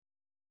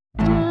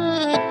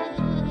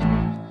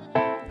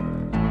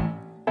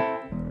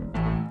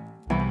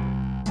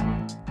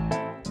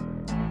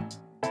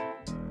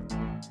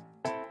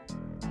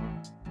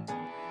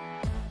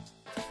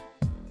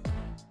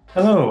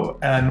Hello,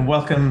 and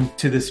welcome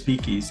to the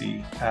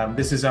Speakeasy.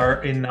 This is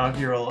our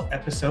inaugural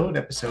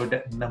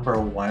episode number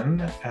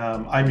one.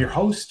 I'm your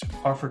host,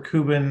 Offer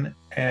Kubin,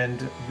 and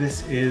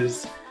this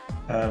is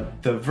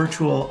the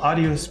virtual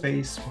audio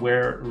space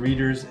where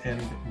readers and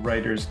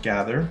writers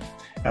gather.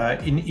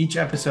 In each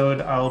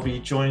episode, I'll be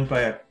joined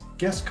by a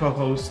guest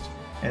co-host,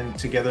 and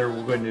together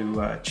we're going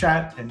to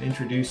chat and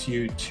introduce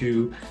you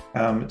to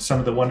some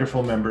of the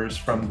wonderful members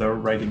from the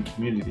writing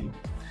community.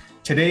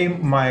 Today,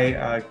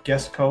 my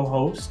guest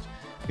co-host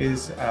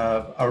is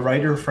a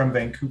writer from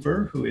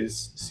Vancouver who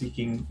is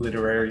seeking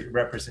literary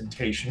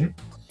representation.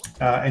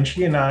 And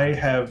she and I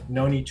have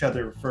known each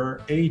other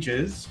for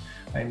ages.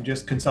 I'm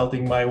just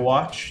consulting my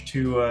watch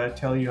to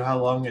tell you how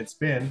long it's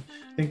been.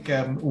 I think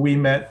we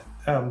met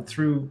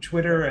through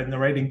Twitter and the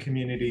writing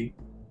community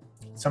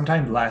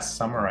sometime last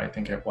summer, I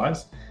think it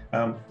was.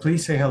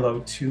 Please say hello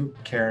to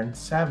Karen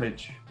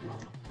Savage.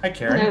 Hi,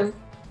 Karen. Hello.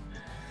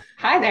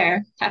 Hi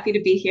there. Happy to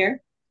be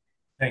here.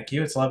 Thank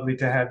you. It's lovely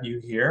to have you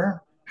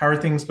here. How are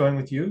things going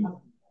with you?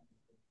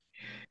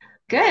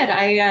 Good.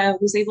 I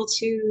was able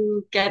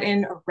to get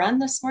in a run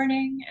this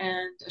morning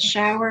and a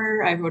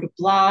shower. I wrote a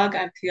blog.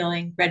 I'm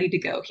feeling ready to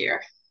go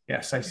here.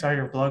 Yes, I saw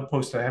your blog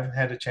post. I haven't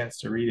had a chance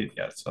to read it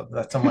yet, so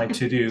that's on my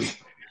to-do.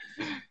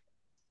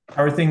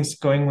 How are things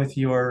going with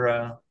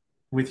your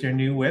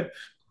new whip?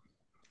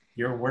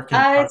 Your work in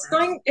It's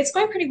progress?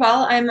 going pretty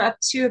well. I'm up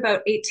to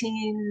about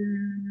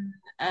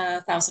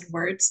 18,000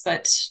 words,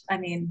 but I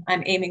mean,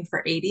 I'm aiming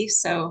for 80,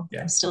 so I'm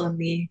Yeah, still in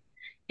the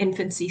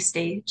infancy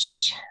stage.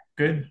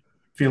 good.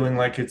 Feeling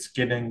like it's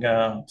getting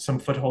some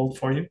foothold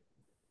for you?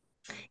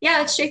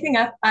 Yeah, it's shaping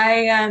up.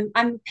 I'm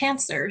a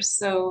pantser,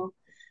 so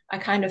I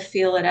kind of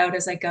feel it out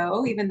as I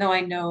go, even though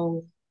I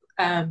know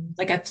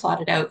like I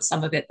plotted out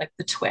some of it, like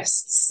the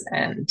twists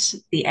and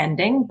the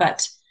ending,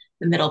 but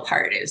the middle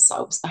part is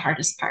always the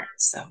hardest part.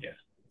 So Yeah,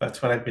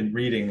 that's what I've been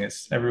reading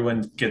is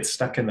everyone gets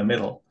stuck in the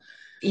middle.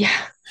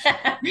 yeah.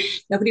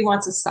 Nobody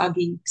wants a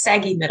saggy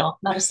middle,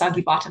 not a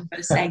soggy bottom, but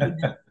a saggy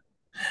middle.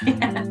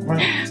 Well,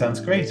 sounds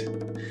great.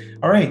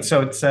 All right, so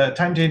it's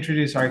time to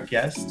introduce our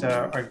guest.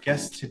 Our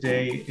guest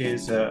today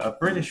is a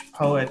British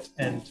poet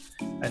and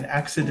an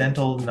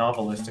accidental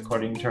novelist,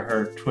 according to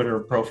her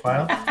Twitter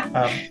profile.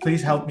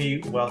 Please help me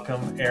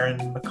welcome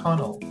Eryn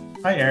McConnell.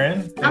 Hi,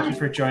 Eryn. Thank you Hi.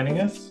 for joining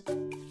us.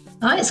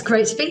 Hi, it's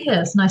great to be here.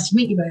 It's nice to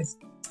meet you both.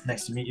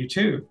 Nice to meet you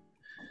too.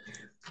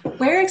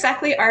 Where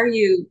exactly are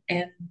you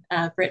in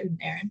Britain,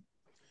 Erin?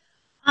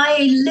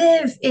 I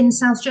live in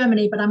South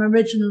Germany, but I'm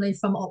originally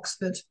from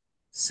Oxford.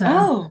 So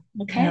Oh,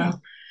 yeah, okay.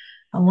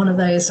 I'm one of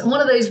those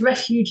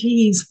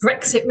refugees,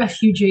 Brexit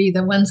refugee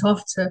that went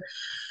off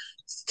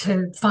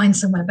to find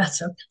somewhere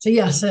better. So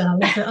yes, I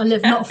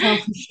live not far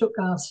from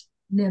Stuttgart,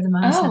 near the Oh,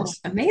 mountains.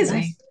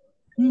 amazing. Yes.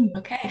 Hmm.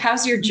 Okay.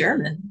 How's your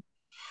German?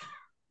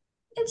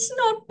 It's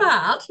not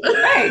bad.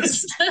 Right.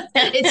 It's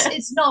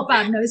not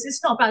bad. No,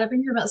 it's not bad. I've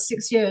been here about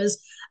 6 years.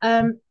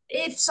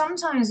 If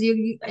sometimes I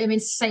mean,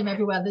 it's the same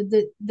everywhere.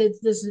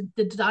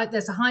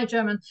 There's a high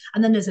German,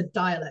 and then there's a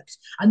dialect,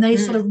 and they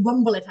sort Mm. of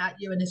rumble it at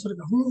you, and they sort of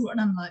go, "Ooh," and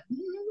I'm like,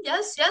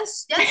 yes,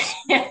 yes,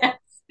 yes.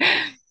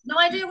 No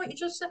idea what you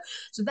just said.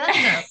 So then,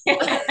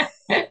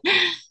 no.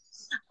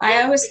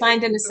 I always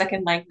find in a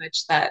second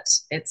language that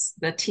it's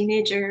the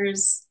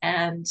teenagers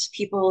and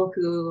people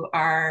who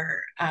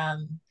are,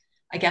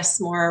 I guess,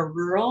 more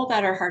rural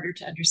that are harder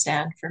to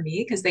understand for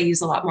me because they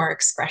use a lot more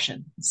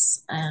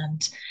expressions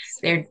and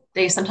they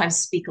sometimes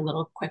speak a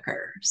little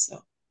quicker.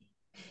 So,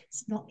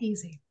 It's not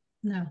easy.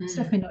 No, it's mm.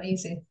 definitely not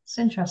easy. It's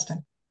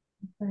interesting.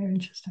 Very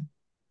interesting.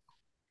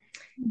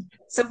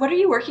 So what are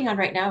you working on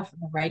right now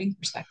from a writing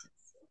perspective?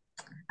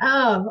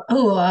 I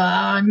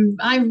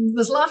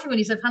was laughing when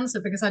you said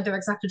Panzer because I do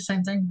exactly the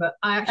same thing, but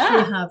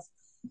Ah,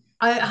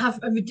 I have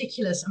a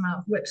ridiculous amount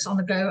of whips on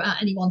the go at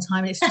any one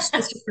time, and it's just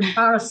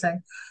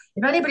embarrassing.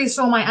 If anybody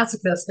saw my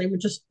Atticus, they would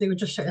just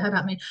shake their head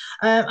at me.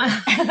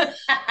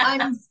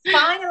 I'm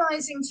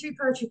finalising two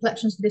poetry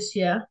collections for this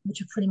year,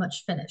 which are pretty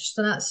much finished.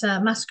 So that's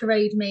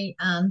Masquerade Me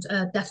and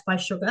Death by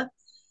Sugar.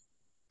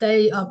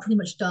 They are pretty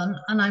much done,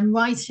 and I'm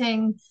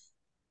writing.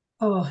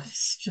 Oh,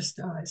 it's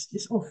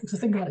awful to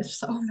think about. It's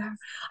just, oh no,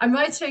 I'm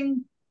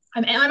writing.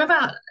 I'm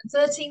about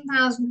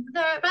 13,000,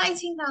 no, about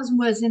 18,000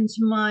 words into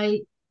my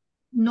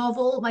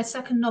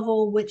second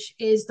novel, which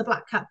is The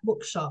Black Cat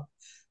Bookshop,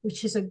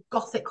 which is a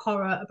gothic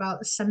horror about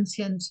a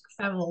sentient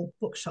feral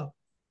bookshop,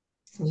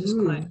 which is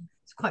ooh.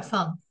 it's quite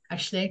fun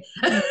actually.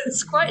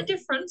 It's quite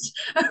different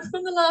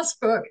from the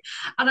last book.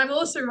 And I'm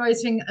also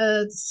writing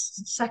a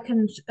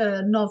second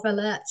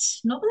novelette.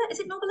 Novelette? Is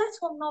it novelette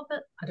or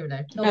novel? I don't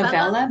know. Novella?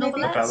 Novella, maybe?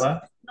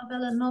 Novelette? Novella.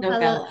 Novella.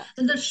 Novella.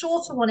 And the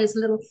shorter one is a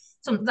little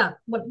some that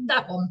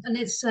one. And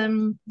it's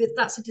in a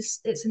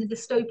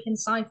dystopian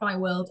sci-fi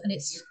world, and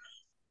it's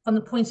from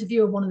the point of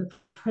view of one of the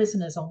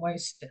prisoners on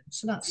Woeston.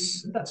 So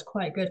that's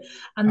quite good.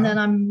 And then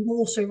Oh, I'm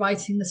also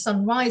writing The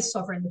Sunrise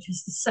Sovereign, which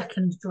is the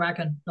second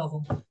dragon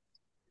novel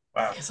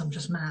wow. because I'm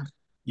just mad.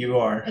 You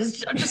are. It's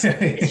just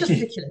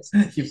ridiculous.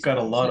 You've got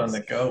a lot on the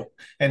go,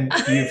 and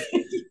Yeah.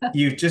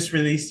 you've just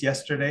released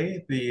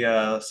yesterday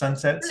the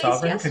Sunset Released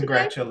Sovereign. yesterday.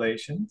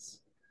 Congratulations!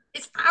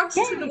 It's out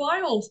in the Yay.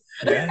 wild.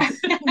 Yes,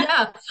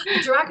 Yeah,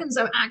 the dragons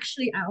are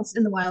actually out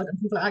in the wild and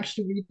people are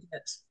actually reading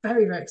it.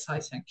 Very, very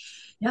exciting.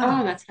 Yeah,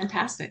 Oh, that's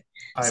fantastic.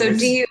 I So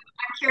was. I'm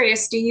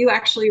curious, do you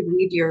actually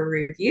read your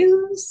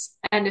reviews?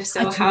 And if I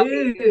so, how do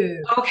you,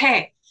 do.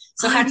 okay.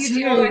 So how I do you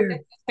deal with it do.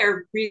 if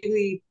they're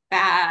really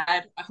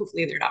bad?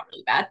 Hopefully they're not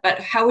really bad, but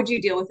how would you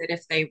deal with it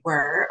if they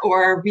were,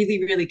 or really,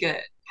 really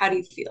good? How do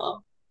you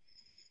feel?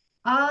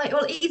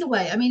 Well, either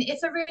way, I mean, if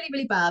they're really,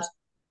 really bad,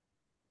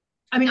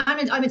 I mean,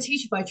 I'm a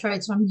teacher by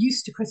trade, so I'm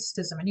used to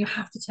criticism, and you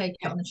have to take it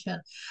Yeah. on the chin.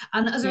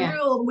 And as a Yeah.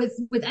 rule,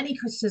 with any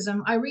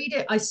criticism, I read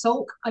it, I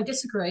sulk, I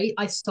disagree,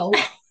 I sulk,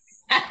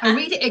 I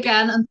read it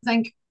again and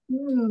think,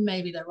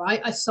 maybe they're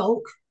right. I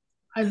sulk.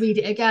 I read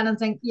it again and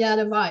think, yeah,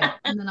 they're right.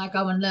 And then I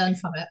go and learn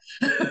from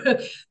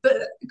it. But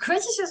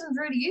criticism is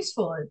really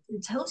useful.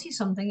 It tells you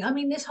something. I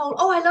mean, this whole,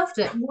 oh, I loved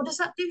it. What does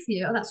that do for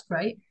you? Oh, that's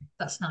great.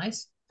 That's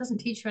nice. It doesn't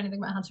teach you anything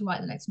about how to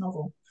write the next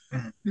novel.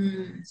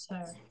 Mm. So,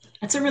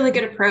 That's a really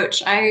good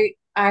approach. I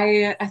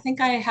think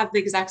I have the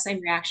exact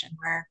same reaction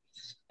where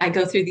I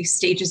go through these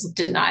stages of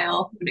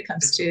denial when it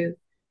comes to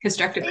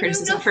constructive they know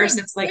criticism. First,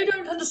 nothing. it's They like,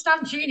 don't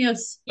understand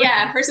genius.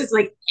 yeah, first it's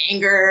like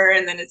anger,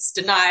 and then it's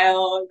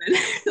denial, and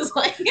then it's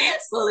like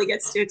slowly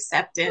gets to Oh,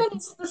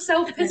 acceptance. the And then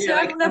self-pity. you're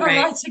I like, will all never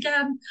right, write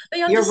again. They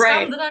you're understand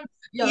right. that I'm,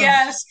 yeah,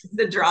 Yes, it's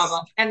the ridiculous.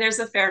 drama. And there's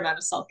a fair amount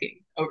of sulking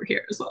over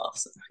here as well.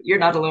 So you're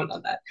not alone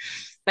on that.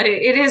 But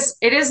it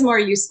is more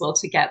useful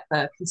to get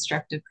the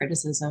constructive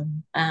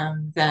criticism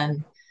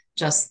than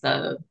just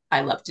the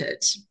I loved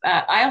it.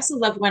 I also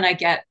love when I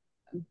get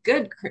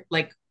good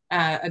like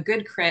a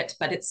good crit,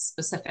 but it's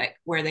specific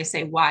where they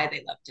say why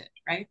they loved it,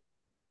 right?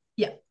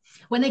 Yeah,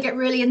 when they get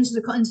really into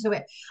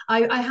it,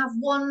 I have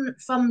one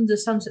from the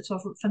Sunset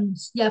Sovereign from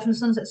the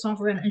Sunset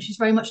Sovereign, and she's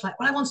very much like,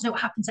 well, I want to know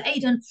what happened to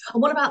Aiden,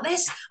 and what about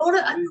this,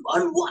 and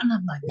what, and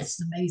I'm like, this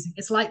is amazing.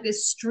 It's like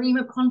this stream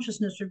of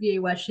consciousness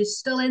review where she's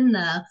still in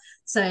there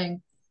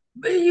saying,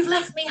 but you've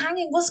left me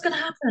hanging. What's going to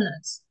happen?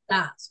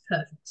 That's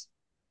perfect.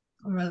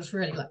 I was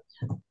really like,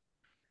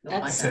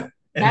 like It's That's that. an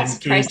that's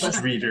engaged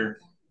priceless. reader,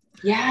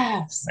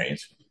 Yes. right?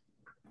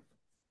 Yeah.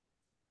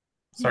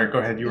 Sorry, go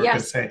ahead. You were going to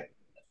Yes. say.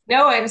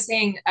 No, I was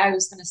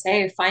going to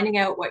say, finding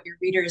out what your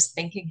reader is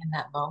thinking in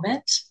that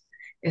moment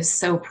is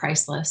so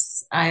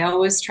priceless. I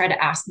always try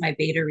to ask my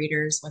beta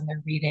readers when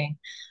they're reading,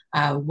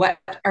 what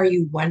are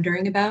you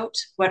wondering about?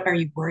 What are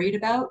you worried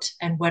about?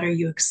 And what are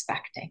you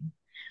expecting?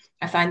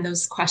 I find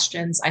those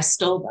questions, I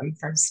stole them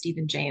from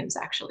Stephen James,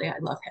 actually. I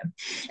love him.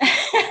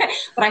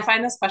 But I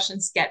find those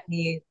questions get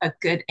me a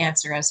good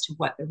answer as to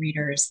what the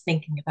reader is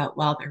thinking about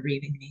while they're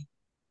reading me.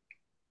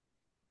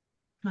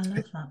 I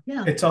love that.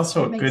 Yeah, It's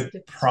also it a makes a good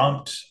difference.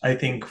 prompt, I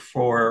think,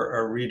 for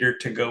a reader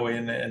to go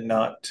in and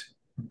not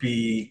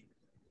be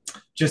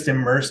just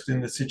immersed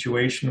in the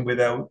situation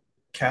without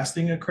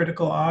casting a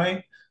critical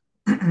eye.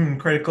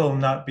 Critical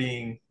not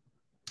being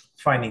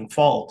finding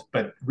fault,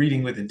 but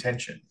reading with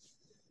intention.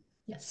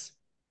 Yes,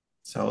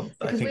 So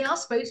I because we think are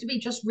supposed to be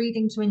just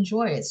reading to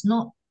enjoy. It's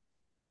not,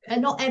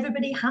 and not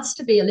everybody has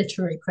to be a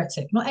literary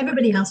critic. Not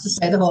everybody has to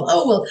say the whole,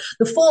 oh, well,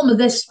 the form of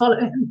this follow.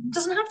 It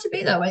doesn't have to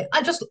be that way.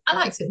 I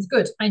liked it. It was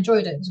good. I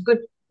enjoyed it. It was a good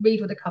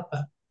read with a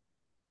cuppa.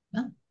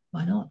 Yeah,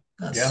 why not?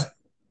 yeah, That's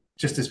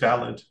just as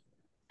valid.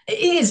 it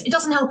is. It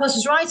doesn't help us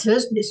as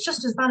writers, but it's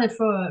just as valid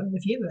for a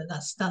reviewer.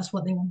 That's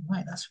what they want to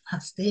write.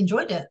 That's they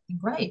enjoyed it.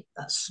 Great.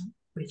 That's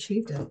we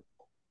achieved it.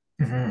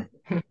 Mhm.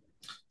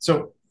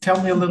 So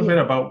tell me a little bit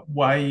about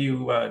why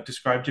you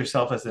described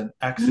yourself as an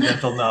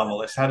accidental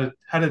novelist. How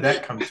did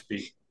that come to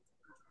be?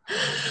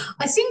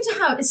 I seem to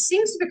have it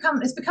seems to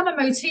become it's become a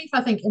motif,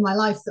 I think, in my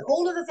life that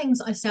all of the things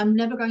I say I'm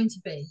never going to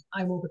be,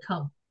 I will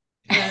become.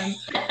 Um,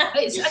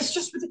 it's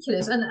just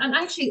ridiculous. And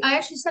actually, I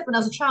actually said when I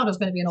was a child I was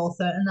going to be an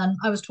author, and then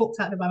I was talked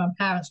out of it by my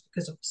parents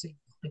because obviously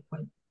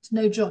it's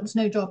no job, it's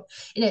no job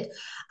in it.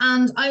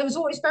 And I was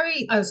always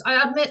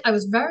I admit I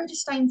was very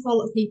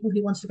disdainful of people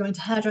who wanted to go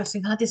into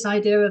hairdressing. I had this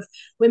idea of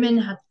women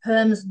had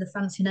perms and the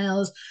fancy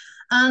nails.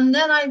 And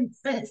then I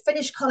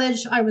finished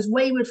college. I was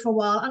wayward for a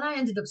while, and I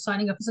ended up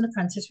signing up as an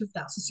apprentice with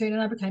Dowson, and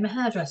I became a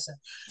hairdresser.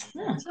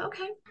 Hmm. So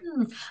okay,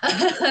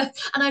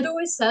 and I'd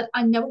always said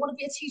I never want to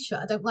be a teacher.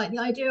 I don't like the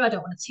idea. I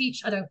don't want to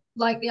teach. I don't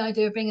like the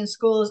idea of being in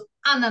schools.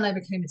 And then I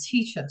became a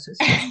teacher. So it's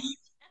just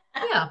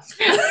yeah.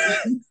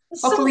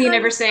 Some Hopefully, you kind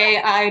never of say,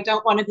 I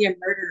don't want to be a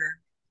murderer.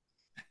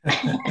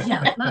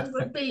 yeah, that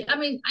would be. I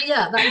mean,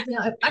 yeah, that would be.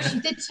 I actually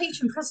did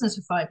teach in prisons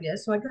for 5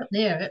 years, so I got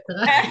near it, but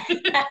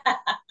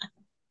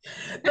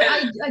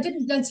I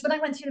didn't. So when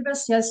I went to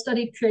university, I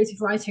studied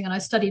creative writing and I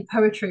studied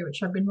poetry,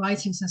 which I've been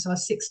writing since I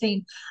was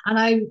 16,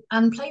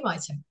 and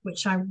playwriting,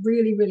 which I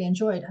really really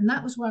enjoyed, and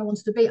that was where I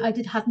wanted to be. I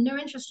did have no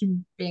interest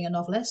in being a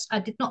novelist. I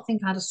did not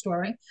think I had a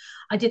story.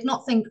 I did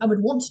not think I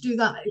would want to do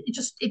that.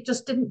 It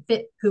just didn't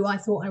fit who I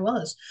thought I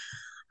was.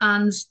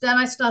 And then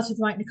I started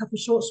writing a couple of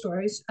short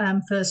stories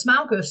for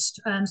Smaugust.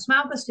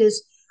 Smaugust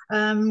is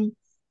um,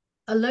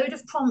 a load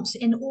of prompts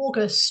in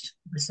August.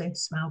 Let's say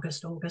it's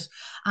August,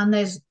 and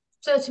there's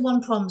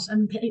 31 prompts,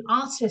 and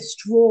artists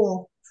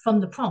draw from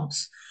the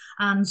prompts.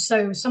 And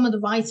so some of the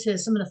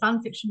writers, some of the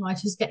fan fiction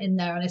writers get in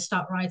there and they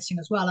start writing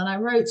as well. And I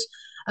wrote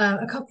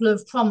a couple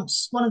of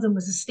prompts. One of them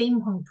was a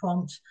steampunk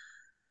prompt.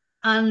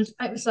 And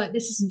it was like,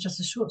 this isn't just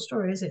a short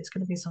story, is it? It's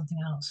going to be something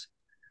else.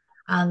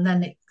 And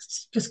then it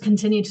just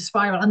continued to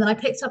spiral. And then I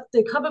picked up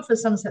the cover for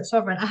Sunset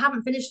Sovereign. I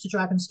haven't finished the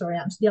dragon story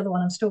yet. The other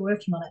one, I'm still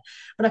working on it.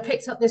 But I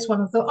picked up this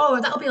one and thought,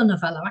 oh, that'll be a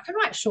novella. I can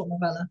write a short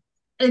novella.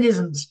 It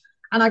isn't.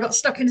 And I got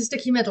stuck in a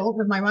sticky middle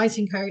with my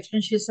writing coach.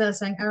 And she was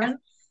saying, Eryn,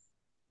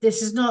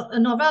 this is not a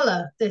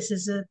novella. This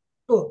is a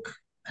book.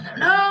 And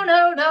I,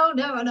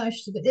 no.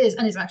 She said, it is.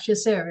 And it's actually a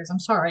series. I'm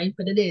sorry,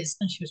 but it is.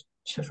 And she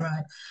was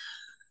right.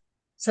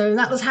 So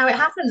that was how it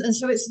happened. And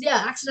so it's,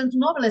 yeah, accidental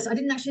novelist. I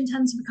didn't actually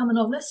intend to become a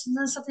novelist. And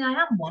then suddenly I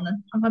am one.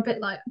 And I'm a bit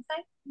like,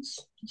 okay,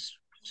 it's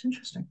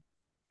interesting.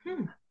 I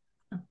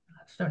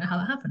just don't know how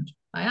that happened.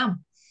 I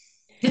am.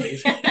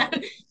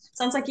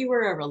 Sounds like you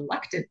were a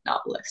reluctant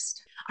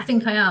novelist. I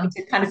think I am.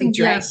 Kind of be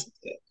dragged.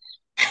 Yes.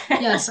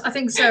 Yes, I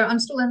think so. I'm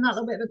still in that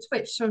little bit of a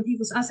twitch. So when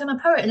people say, I say I'm a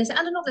poet, and they say,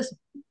 and a novelist.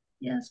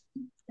 Yes,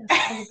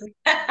 probably.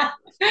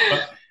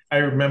 I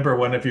remember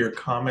one of your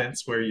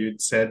comments where you'd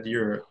said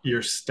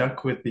you're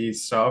stuck with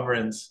these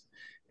sovereigns,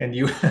 and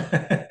you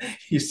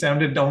you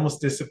sounded almost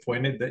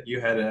disappointed that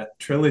you had a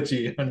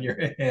trilogy on your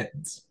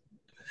hands.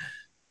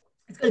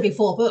 It's going to be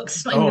 4 books.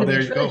 It's not even going to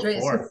be a trilogy.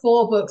 It's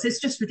 4 books. It's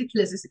just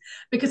ridiculous.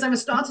 Because I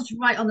was started to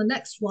write on the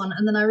next one,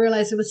 and then I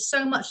realized there was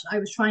so much I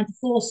was trying to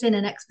force in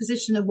an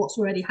exposition of what's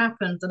already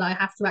happened that I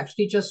have to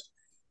actually just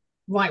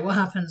write what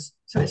happens.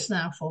 So it's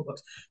now 4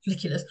 books.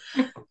 Ridiculous.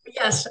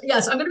 Yes,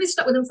 I'm going to be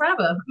stuck with them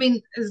forever. I mean,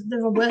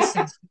 there are worse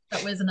things to be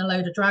stuck with than a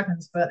load of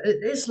dragons, but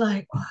it's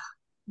like,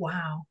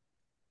 wow.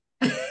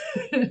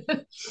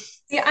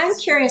 Yeah, I'm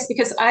curious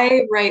because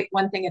I write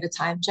one thing at a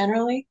time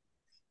generally.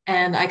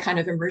 And I kind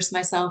of immerse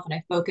myself and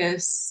I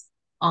focus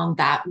on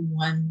that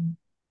one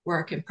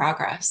work in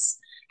progress.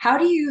 How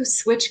do you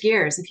switch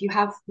gears if you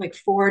have like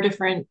 4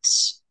 different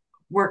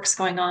works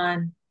going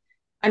on?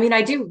 I mean, I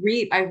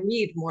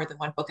read more than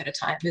one book at a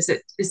time. Is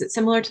it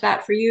similar to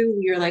that for you?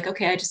 You're like,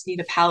 okay, I just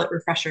need a palate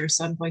refresher,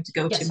 so I'm going to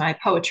go to my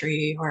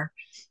poetry, or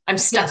I'm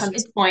stuck on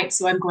this point,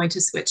 so I'm going to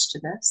switch to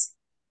this.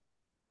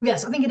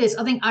 Yes, I think it is.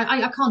 I think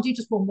I can't do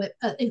just one whip.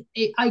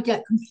 I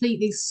get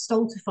completely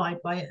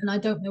stultified by it, and I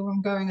don't know where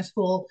I'm going at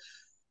all.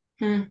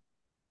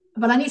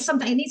 But I need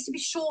something. It needs to be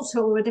shorter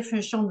or a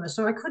different genre.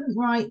 So I couldn't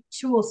write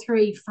 2 or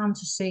 3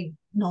 fantasy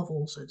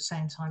novels at the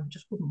same time. It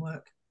just wouldn't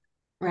work.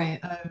 Right.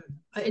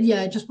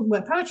 Yeah, it just wouldn't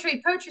work.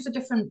 Poetry's a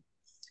different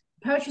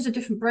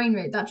brain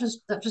rate. That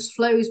just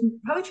flows.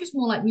 Poetry's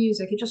more like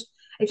music. It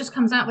just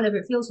comes out whenever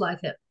it feels like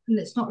it. And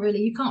it's not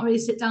really, you can't really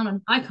sit down,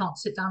 and I can't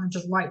sit down and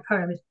just write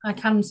poems. I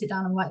can sit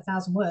down and write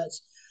 1,000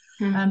 words.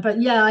 But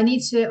yeah, I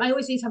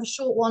always need to have a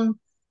short one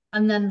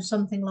and then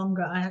something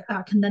longer.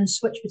 I can then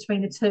switch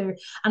between the 2.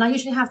 And I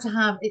usually have to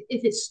have,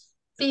 if it's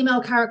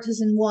female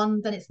characters in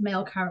one, then it's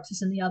male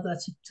characters in the other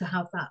to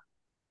have that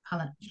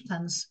palette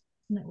cleanse.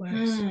 And it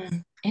works.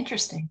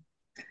 Interesting.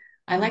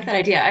 I like that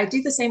idea. I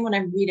do the same when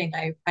I'm reading.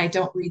 I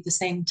don't read the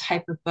same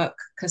type of book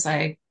because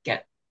I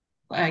get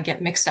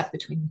mixed up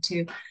between the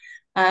 2.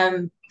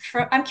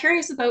 I'm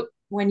curious about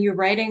when you're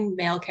writing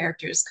male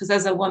characters, because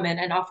as a woman,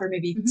 and offer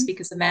maybe you can speak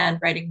as a man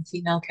writing a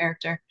female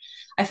character,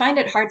 I find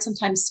it hard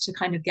sometimes to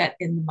kind of get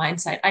in the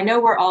mindset. I know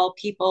we're all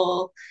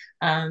people,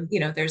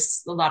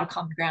 there's a lot of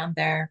common ground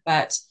there,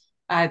 but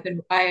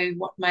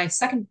my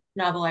second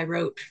novel I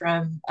wrote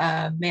from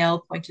a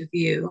male point of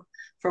view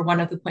for one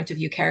of the point of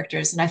view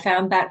characters, and I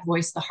found that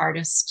voice the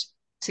hardest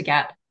to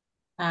get.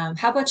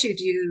 How about you?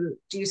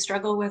 Do you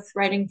struggle with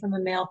writing from a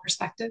male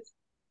perspective?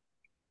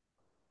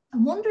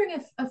 I'm wondering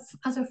if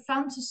as a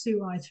fantasy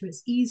writer,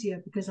 it's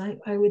easier because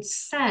I would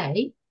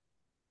say,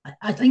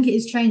 I think it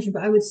is changing,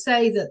 but I would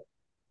say that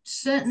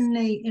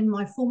certainly in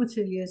my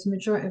formative years, the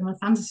majority of my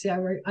fantasy I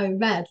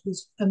read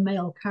was a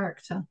male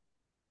character,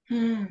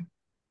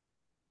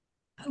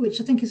 which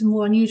I think is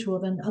more unusual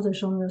than other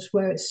genres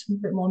where it's a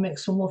bit more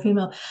mixed or more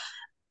female.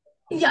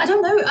 Yeah, I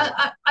don't know.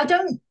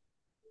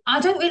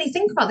 I don't really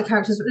think about the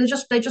characters, but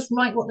they just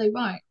write what they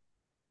write,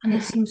 and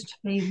it seems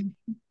to,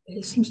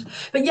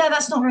 but yeah,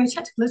 that's not very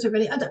technical, is it?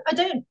 Really, I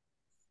don't.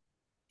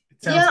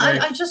 It sounds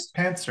I just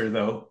pantser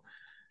though.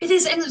 It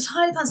is, and it's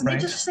highly pantser. Right.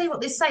 They just say what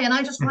they say, and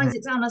I just write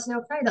it down. And I say,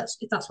 okay, that's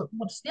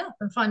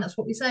then fine, that's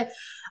what we say,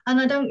 and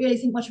I don't really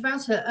think much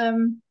about it.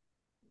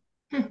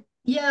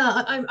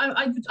 Yeah,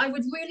 I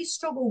would really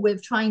struggle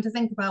with trying to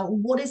think about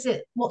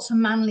what's a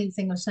manly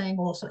thing of saying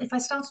also. If I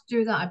started to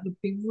do that, I would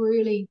be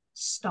really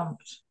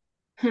stumped.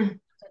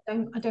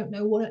 I don't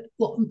know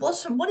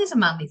what is a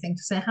manly thing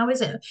to say. How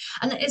is it?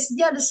 And it's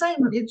the same.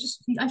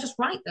 I just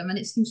write them, and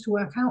it seems to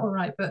work out all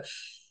right. But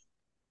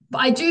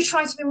I do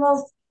try to be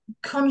more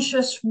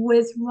conscious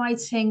with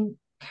writing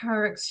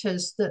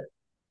characters that,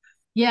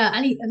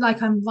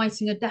 like I'm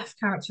writing a deaf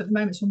character at the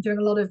moment, so I'm doing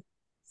a lot of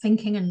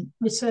thinking and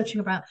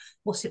researching about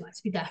what's it like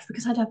to be deaf,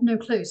 because I'd have no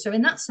clue. So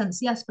in that sense,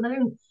 yes, but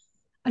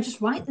I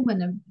just write them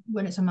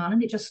when it's a man,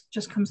 and it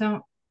just comes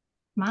out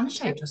man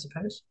shaped, I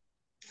suppose.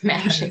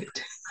 Man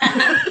shaped.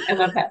 I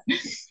love that.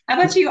 How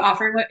about you,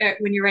 Offer,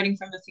 when you're writing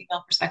from a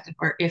female perspective,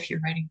 or if you're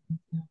writing from a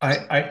female I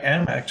perspective?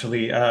 am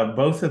actually.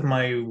 Both of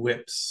my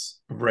whips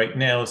right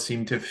now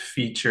seem to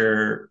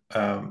feature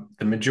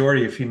the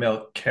majority of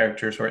female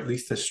characters, or at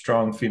least a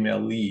strong female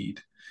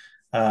lead,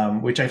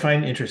 which I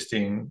find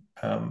interesting.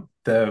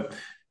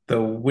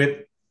 The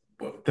whip,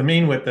 the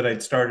main whip that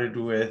I'd started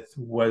with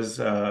was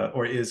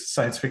or is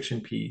science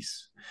fiction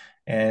piece,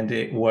 and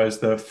it was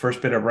the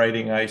first bit of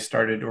writing I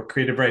started, or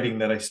creative writing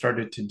that I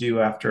started to do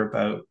after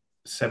about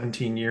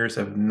 17 years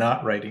of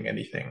not writing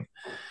anything.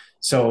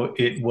 So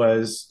it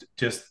was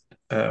just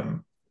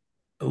um,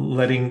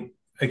 letting,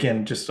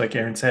 again, just like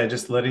Eryn said,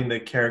 just letting the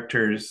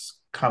characters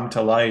come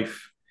to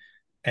life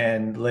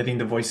and letting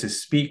the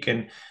voices speak.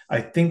 And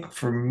I think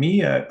for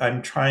me,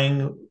 I'm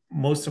trying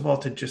most of all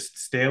to just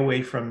stay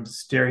away from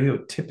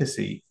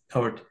stereotypicity,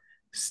 or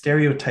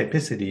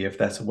stereotypicity, if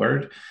that's a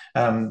word,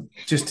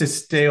 just to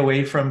stay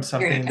away from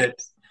something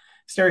that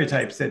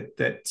Stereotypes. stereotypes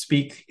that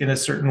speak in a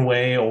certain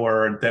way,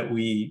 or that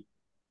we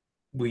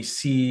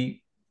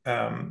see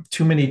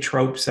too many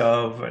tropes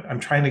of. I'm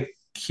trying to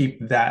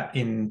keep that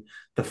in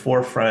the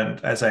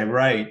forefront as I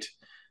write,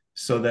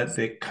 so that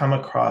they come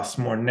across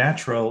more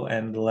natural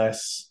and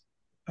less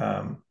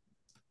um,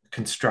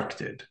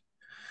 constructed.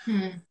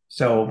 Hmm.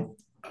 So,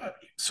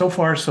 so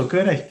far, so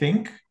good, I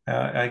think.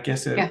 I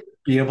guess Yeah.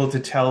 be able to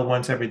tell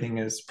once everything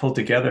is pulled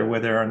together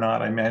whether or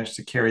not I managed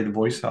to carry the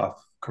voice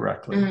off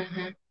correctly.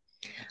 Hmm.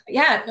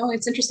 Yeah, no,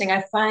 it's interesting.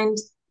 I find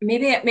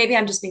maybe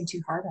I'm just being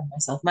too hard on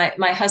myself.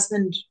 My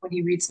husband, when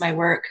he reads my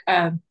work,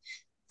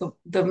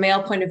 the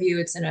male point of view,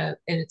 it's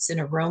in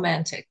a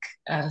romantic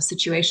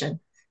situation.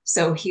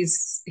 So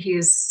he's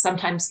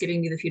sometimes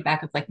giving me the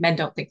feedback of like, men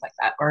don't think like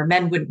that, or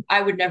men would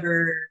I would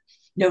never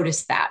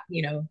notice that,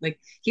 like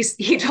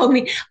he told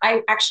me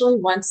I actually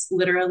once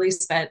literally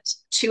spent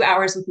 2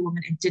 hours with a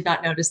woman and did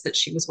not notice that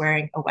she was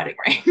wearing a wedding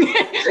ring.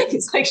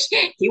 He's like,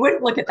 he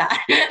wouldn't look at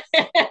that.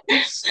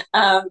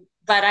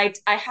 But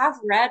I have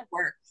read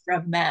work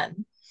from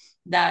men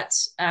that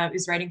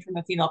is writing from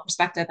a female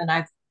perspective, and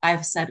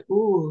I've said,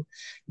 ooh,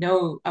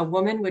 no, a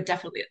woman would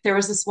definitely. There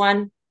was this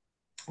one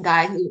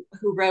guy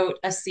who wrote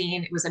a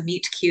scene. It was a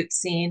meet cute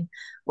scene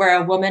where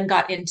a woman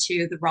got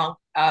into the wrong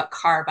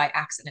car by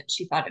accident.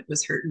 She thought it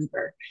was her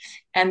Uber,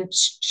 and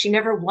she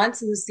never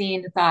once in the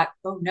scene thought,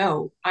 "Oh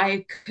no,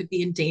 I could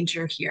be in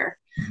danger here."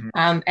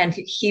 Mhm. And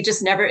he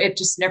just never, it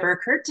just never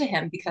occurred to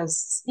him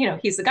because,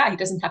 he's a guy. He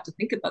doesn't have to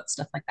think about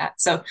stuff like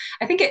that. So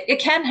I think it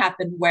can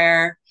happen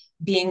where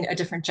being a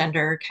different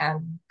gender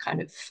can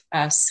kind of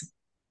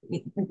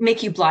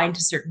make you blind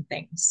to certain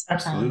things.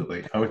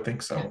 Absolutely, I would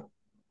think Yeah. so.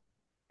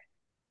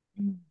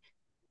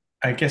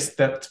 I guess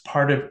that's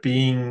part of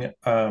being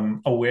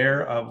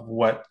aware of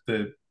what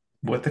the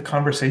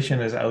conversation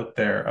is out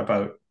there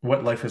about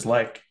what life is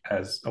like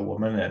as a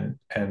woman,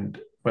 and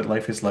what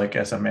life is like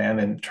as a man,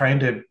 and trying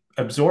to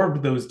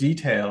absorb those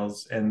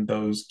details and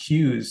those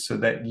cues so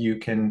that you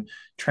can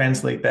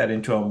translate that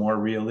into a more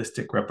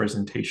realistic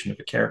representation of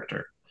a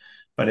character.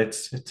 But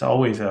it's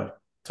always a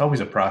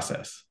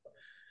process.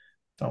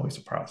 It's always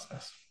a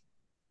process.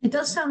 It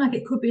does sound like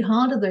it could be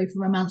harder though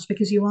for romance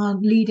because you are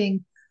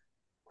leading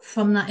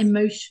from that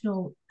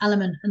emotional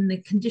element and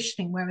the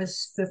conditioning,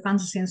 whereas for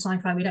fantasy and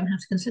sci-fi, we don't have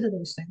to consider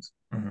those things.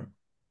 Mhm.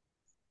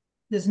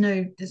 There's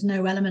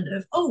no element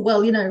of, oh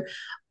well,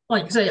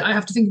 like you say, I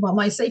have to think about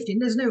my safety.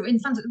 And there's no in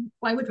fantasy,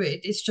 why would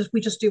we? It's just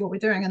we just do what we're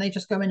doing and they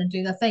just go in and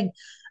do their thing.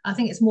 I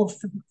think it's more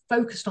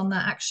focused on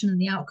that action and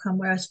the outcome,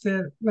 whereas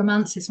for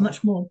romance, it's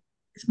much more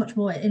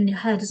in your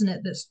head, isn't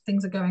it? That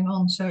things are going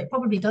on. So it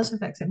probably does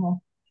affect it more,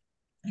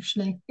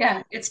 actually.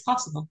 Yeah, it's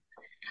possible.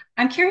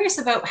 I'm curious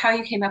about how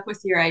you came up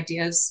with your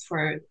ideas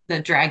for the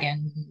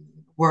dragon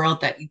world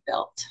that you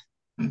built.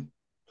 I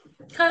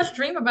had a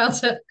dream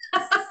about it.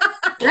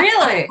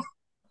 Really?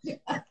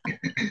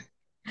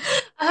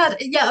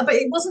 Yeah, but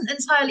it wasn't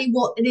entirely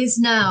what it is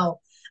now.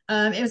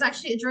 It was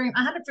actually a dream.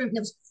 I had a dream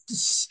that was the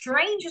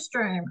strangest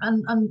dream,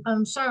 and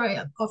I'm sorry,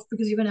 off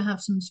because you're going to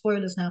have some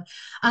spoilers now.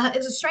 It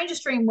was the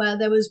strangest dream where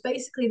there was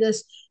basically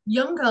this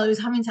young girl who was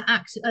having to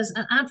act as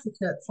an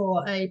advocate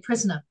for a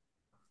prisoner,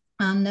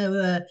 and there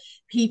were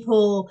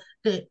people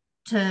that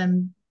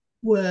um,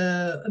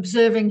 were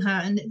observing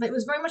her, and it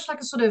was very much like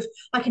a sort of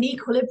like an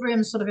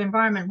equilibrium sort of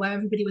environment where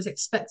everybody was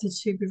expected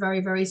to be very,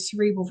 very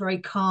cerebral, very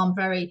calm,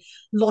 very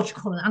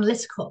logical and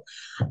analytical,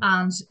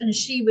 and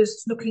she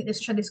was looking at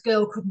this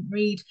girl couldn't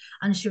read,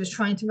 and she was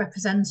trying to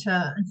represent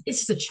her, and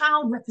this is a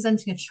child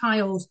representing a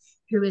child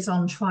who is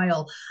on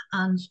trial,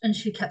 and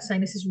she kept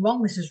saying, this is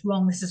wrong, this is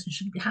wrong, this isn't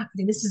shouldn't be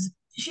happening, this is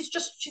she's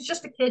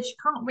just a kid, she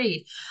can't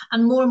read.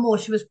 And more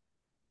she was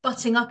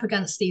butting up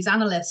against these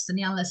analysts, and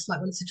the analysts were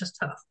like, well, this is just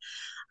tough.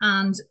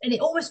 And it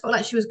always felt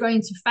like she was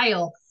going to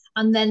fail.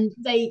 And then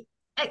they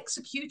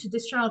executed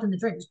this child in the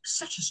dream. It was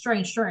such a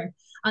strange dream.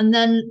 And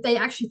then they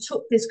actually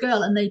took this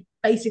girl and they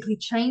basically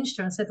changed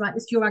her and said, right,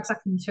 you're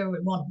exactly the material we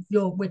want.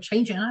 We're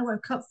changing. And I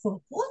woke up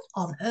for what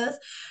on earth?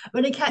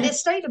 But it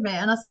stayed with me.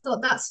 And I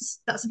thought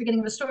that's the beginning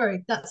of a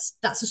story. That's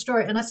a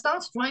story. And I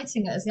started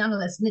writing it as the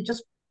analyst, and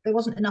there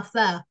wasn't enough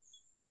there.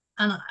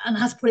 And I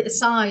had to put it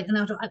aside, and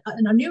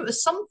I knew it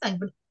was something,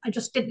 but I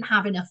just didn't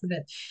have enough of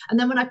it. And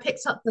then when I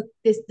picked up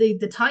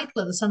the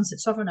title of The Sunset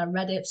Sovereign, I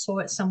read it, saw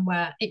it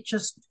somewhere. It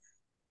just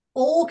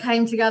all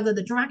came together.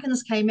 The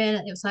dragons came in,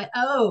 and it was like,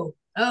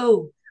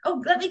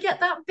 let me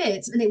get that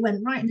bit, and it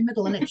went right in the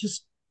middle, and it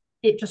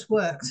just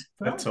worked.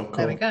 That's so cool.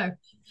 There we go.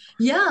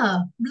 Yeah,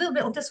 a little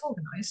bit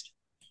disorganized.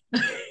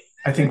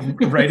 I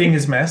think writing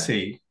is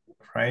messy,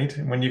 right?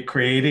 When you're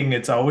creating,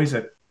 it's always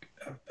a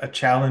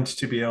challenge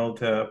to be able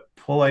to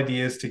pull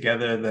ideas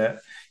together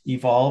that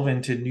evolve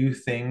into new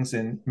things,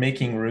 and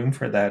making room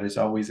for that is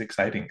always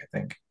exciting, I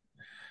think.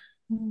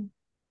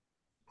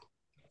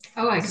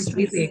 Oh, I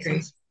completely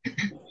agree.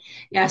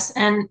 Yes,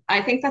 and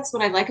I think that's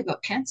what I like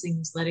about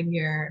pantsing, is letting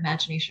your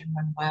imagination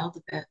run wild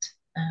a bit.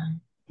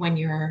 When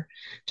you're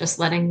just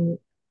letting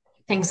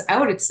things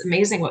out, it's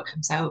amazing what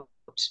comes out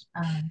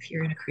if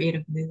you're in a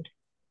creative mood.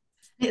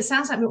 It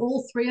sounds like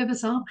all three of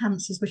us are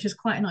pantsers, which is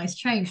quite a nice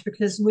change,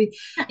 because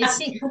but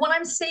what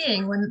I'm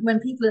seeing when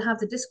people have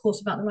the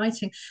discourse about the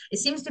writing, it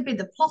seems to be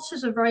the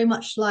plotters are very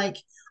much like,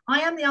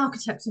 I am the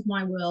architect of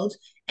my world.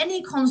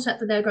 Any concept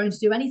that they're going to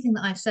do, anything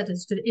that I've said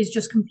is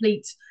just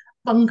complete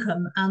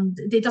bunkum, and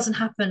it doesn't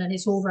happen, and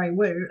it's all very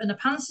woo. And the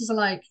pantsers are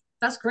like,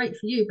 that's great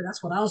for you, but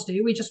that's what ours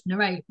do. We just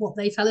narrate what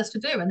they tell us to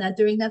do, and they're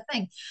doing their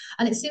thing.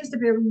 And it seems to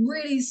be a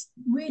really,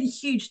 really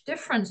huge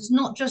difference. It's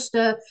not just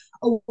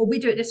well, we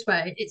do it this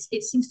way.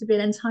 It seems to be an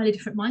entirely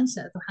different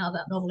mindset of how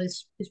that novel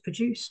is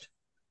produced.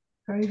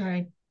 Very,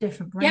 very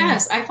different brain.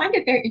 Yes, I find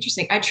it very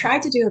interesting. I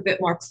tried to do a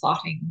bit more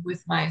plotting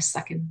with my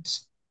second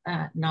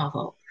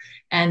novel,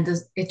 and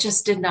it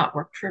just did not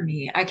work for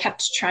me. I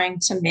kept trying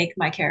to make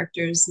my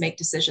characters make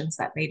decisions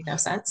that made no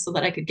sense so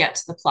that I could get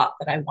to the plot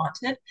that I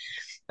wanted.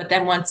 But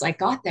then once I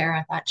got there,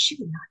 I thought, she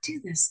would not do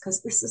this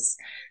because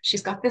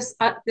she's got this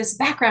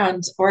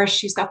background, or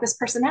she's got this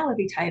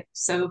personality type.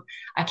 So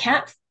I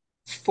can't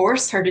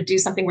force her to do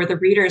something where the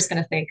reader is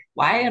going to think,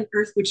 why on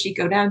earth would she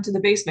go down to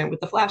the basement with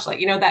the flashlight?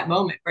 You know, that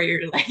moment where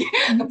you're like,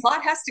 the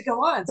plot has to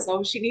go on.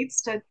 So she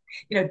needs to,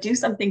 do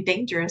something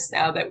dangerous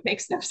now that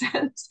makes no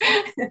sense.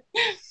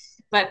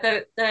 But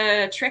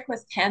the trick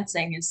with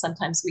pantsing is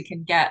sometimes we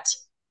can get,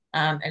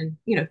 and,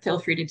 feel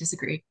free to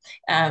disagree.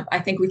 I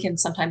think we can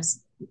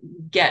sometimes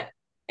get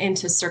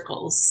into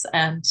circles,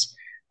 and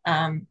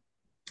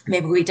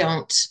maybe we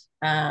don't,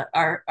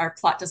 our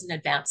plot doesn't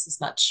advance as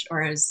much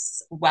or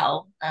as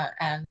well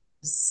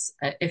as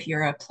if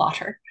you're a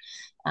plotter.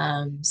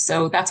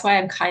 So that's why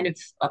I'm kind of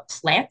a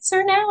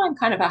plantser now. I'm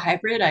kind of a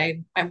hybrid.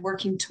 I'm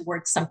working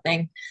towards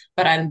something,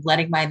 but I'm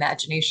letting my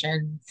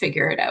imagination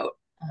figure it out.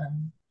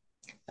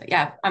 But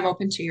yeah, I'm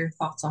open to your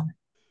thoughts on it.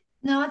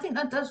 No, I think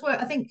that does work.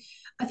 I think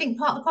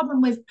part of the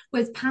problem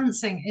with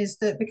pantsing is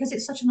that because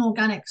it's such an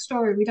organic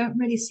story, we don't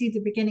really see the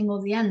beginning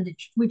or the end.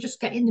 We just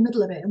get in the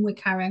middle of it and we're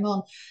carrying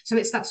on. So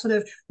it's that sort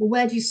of, well,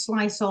 where do you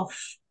slice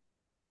off,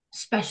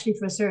 especially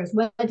for a series?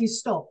 Where do you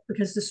stop?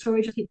 Because the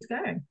story just keeps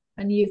going,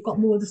 and you've got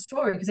more of the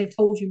story because they've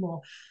told you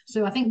more.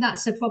 So I think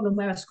that's a problem.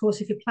 Whereas, of course,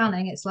 if you're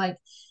planning, it's like,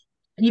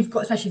 and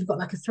especially if you've got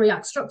like a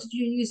 3-act structure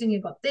you're using,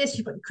 you've got this,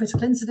 you've got the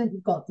critical incident,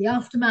 you've got the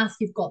aftermath,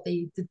 you've got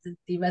the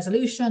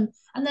resolution,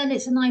 and then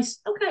it's a nice,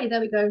 okay,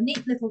 there we go,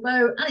 neat little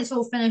bow, and it's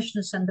all finished,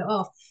 and send it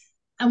off.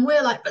 And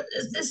we're like, but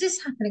is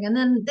this happening? And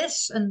then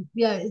this, and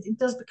yeah, it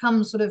does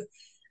become sort of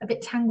a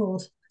bit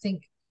tangled, I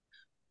think,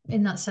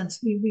 in that sense.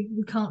 We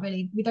don't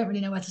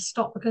really know where to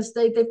stop, because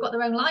they've got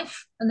their own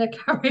life and they're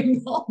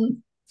carrying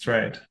on. That's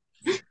right.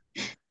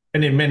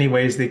 And in many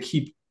ways, they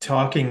keep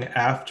talking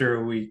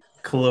after we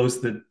close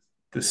the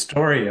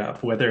story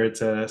up, whether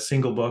it's a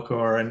single book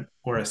or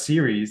a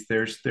series.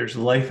 There's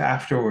life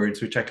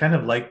afterwards, which I kind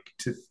of like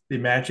to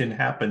imagine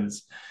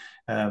happens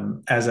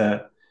as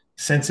a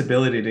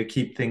sensibility to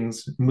keep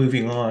things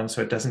moving on,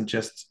 so it doesn't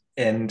just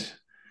end.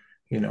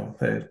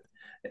 The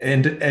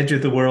edge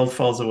of the world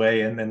falls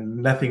away and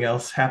then nothing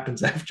else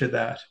happens after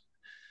that.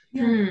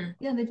 Yeah,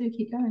 they do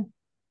keep going.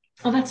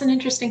 Well, that's an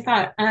interesting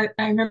thought. I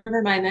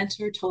remember my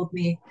mentor told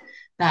me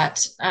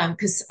that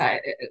because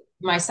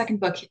my second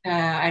book,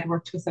 I'd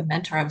worked with a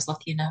mentor, I was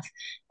lucky enough,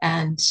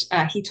 and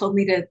he told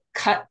me to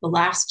cut the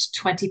last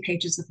 20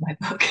 pages of my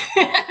book,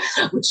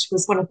 which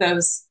was one of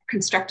those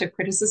constructive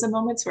criticism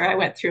moments where I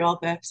went through all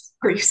the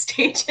grief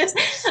stages.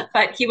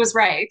 But he was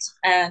right.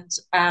 And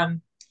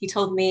he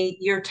told me,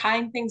 you're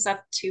tying things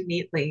up too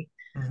neatly.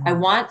 Mm-hmm. I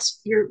want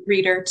your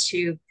reader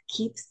to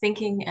keep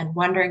thinking and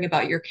wondering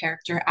about your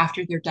character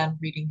after they're done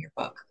reading your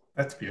book.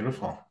 That's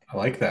beautiful. I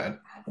like that.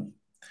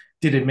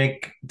 Did it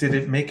make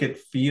it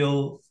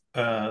feel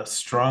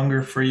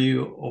stronger for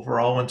you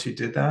overall once you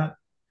did that?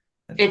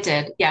 It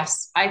did,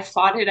 yes. I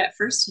fought it at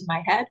first in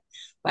my head,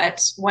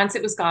 but once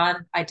it was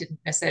gone, I didn't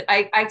miss it.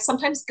 I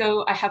sometimes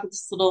I have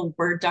this little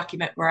Word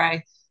document where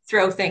I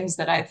throw things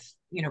that I've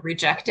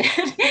rejected.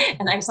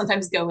 And I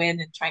sometimes go in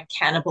and try and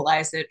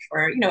cannibalize it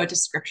for, a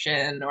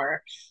description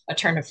or a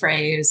turn of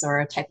phrase or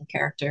a type of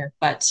character.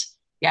 But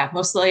yeah,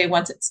 mostly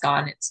once it's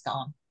gone, it's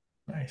gone.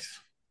 Nice.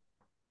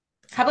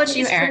 How about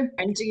you, It's Eryn?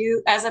 true. Do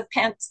you, as a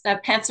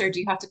pantser, do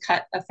you have to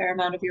cut a fair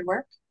amount of your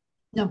work?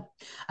 No,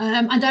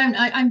 I don't.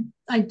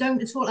 I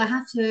don't at all. I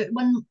have to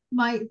when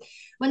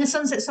the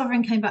Sunset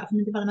Sovereign came back from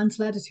the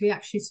developmental editor, he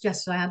actually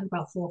suggested I added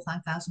about 4,000 or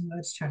 5,000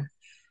 words to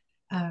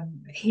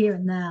here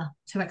and there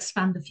to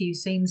expand a few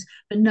scenes.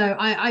 But no,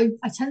 I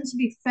tend to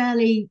be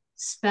fairly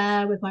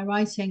spare with my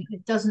writing.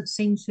 It doesn't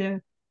seem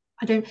to.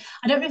 I don't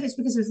know if it's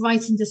because of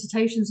writing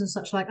dissertations and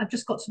such like. I've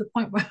just got to the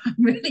point where I'm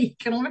really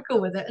economical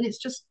with it, and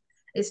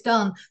it's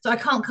done. So I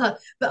can't cut.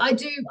 But I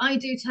do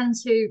tend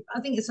to.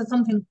 I think it's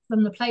something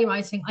from the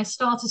playwriting. I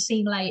start a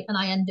scene late and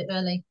I end it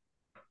early.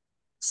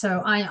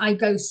 So I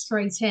go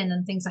straight in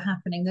and things are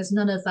happening. There's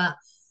none of that.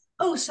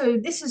 Oh, so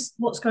this is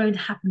what's going to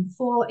happen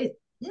before it.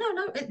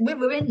 No,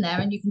 we're in there,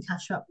 and you can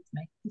catch up with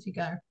me as you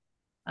go.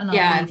 And I'll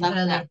Yeah, I leave love that.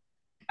 early.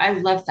 I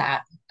love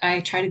that.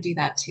 I try to do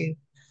that too.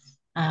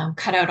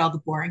 Cut out all the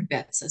boring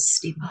bits, as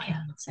Stephen Oh King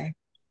yeah, would say.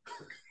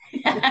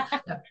 yeah,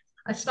 yeah.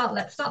 I start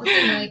the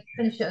scene late,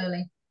 finish it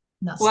early.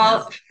 And that's it.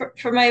 Well,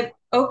 for my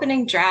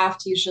opening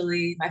draft,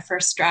 usually my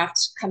first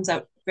draft comes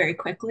out very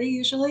quickly,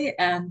 usually,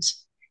 and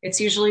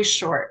it's usually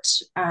short.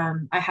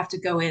 I have to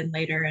go in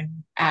later and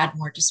add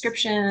more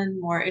description,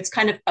 more, it's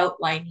kind of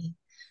outlining.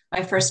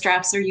 My first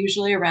drafts are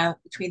usually around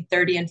between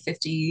 30 and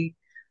 50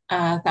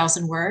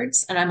 thousand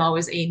words, and I'm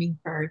always aiming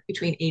for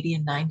between 80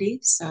 and 90.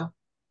 So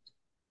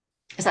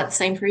is that the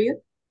same for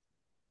you?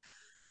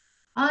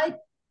 I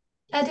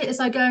edit as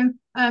I go.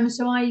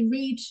 So I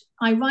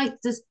write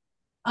this.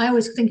 I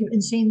always think of it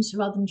in scenes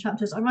rather than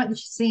chapters. I write the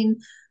scene.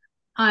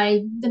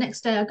 The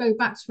next day I go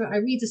back to it. I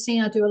read the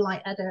scene. I do a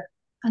light edit,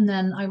 and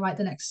then I write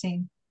the next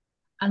scene.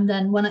 And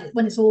then when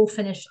it's all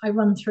finished, I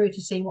run through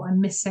to see what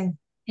I'm missing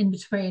in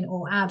between,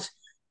 or add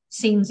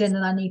scenes in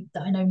that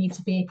I know need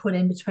to be put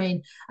in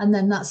between. And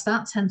then I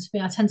tend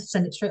to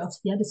send it straight off to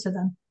the editor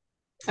then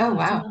Oh, after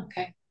wow. that.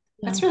 Okay.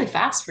 Yeah. That's really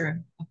fast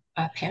for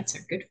a pantser.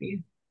 Good for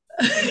you.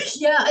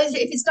 Yeah, if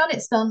it's done,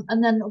 it's done,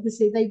 and then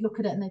obviously they look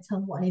at it and they tell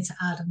me what I need to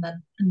add, and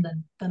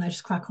then I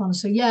just crack on.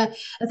 So yeah,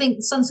 I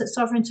think Sunset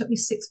Sovereign took me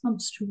 6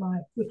 months to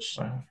write, which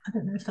Wow. I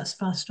don't know if that's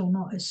fast or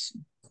not. It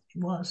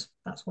was.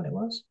 That's what it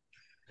was.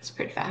 It's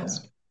pretty Yeah.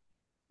 fast. How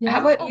Yeah.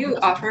 about Oh, you, that's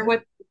quite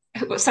Offer?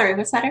 good. Sorry,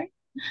 what's that, Erin?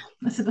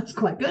 I said that's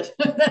quite good.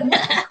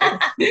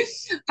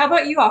 How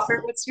about you,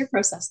 Offer? What's your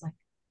process like?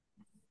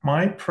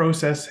 My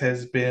process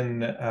has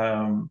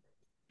been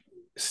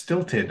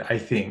stilted, I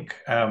think.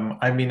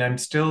 I mean, I'm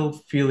still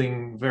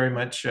feeling very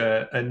much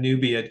a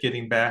newbie at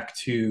getting back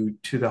to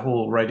the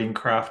whole writing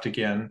craft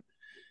again.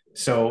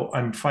 So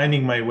I'm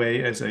finding my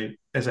way as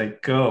I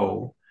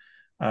go,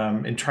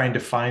 and trying to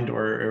find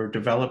or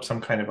develop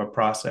some kind of a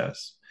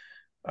process.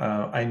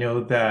 I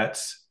know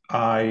that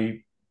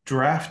I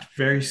draft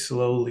very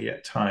slowly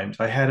at times.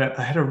 I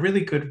had a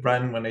really good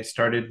run when I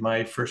started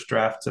my first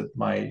drafts of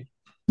my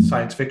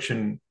science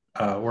fiction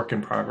work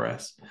in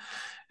progress,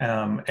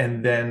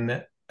 and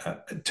then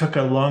took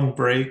a long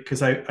break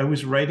because I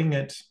was writing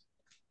it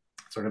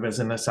sort of as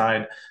an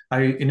aside.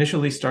 I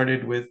initially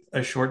started with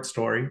a short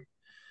story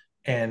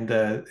and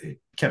it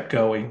kept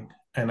going,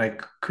 and I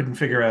couldn't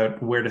figure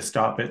out where to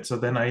stop it. So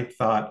then I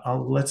thought,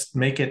 oh, let's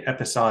make it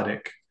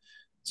episodic.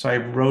 So I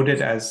wrote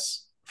it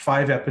as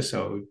 5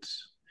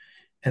 episodes.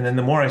 And then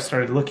the more I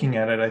started looking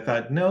at it, I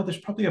thought, no, there's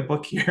probably a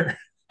book here.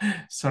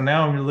 So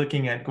now I'm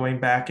looking at going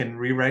back and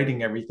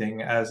rewriting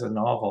everything as a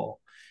novel.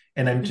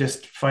 And I'm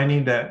just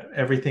finding that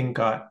everything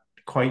got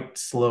quite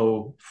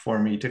slow for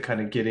me to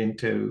kind of get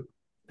into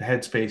the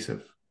headspace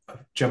of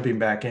jumping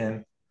back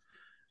in.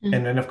 And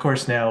Mhm. then, of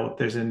course, now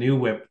there's a new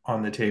whip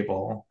on the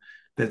table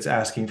that's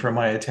asking for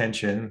my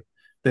attention.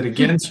 That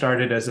again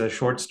started as a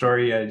short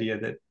story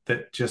idea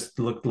that just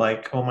looked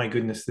like, oh my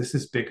goodness, this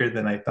is bigger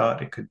than I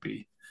thought it could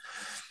be.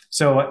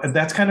 So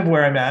that's kind of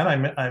where I'm at.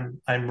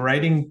 I'm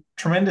writing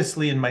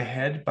tremendously in my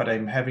head, but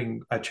I'm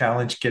having a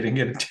challenge getting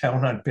it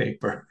down on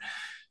paper.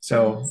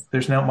 So Yes.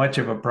 there's not much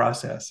of a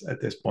process at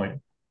this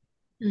point.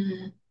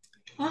 Mhm.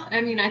 Well,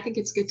 I mean, I think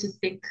it's good to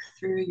think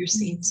through your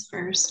scenes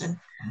first. And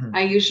Mhm.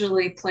 I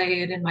usually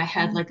play it in my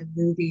head like a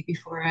movie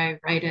before I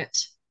write it.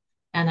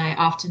 And I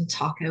often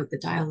talk out the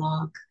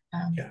dialogue.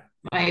 Um, Yeah.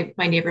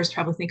 my neighbors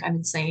probably think I'm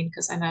insane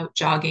because I'm out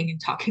jogging and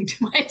talking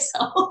to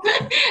myself,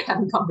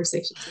 having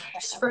conversations with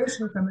Just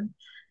frozen for a minute.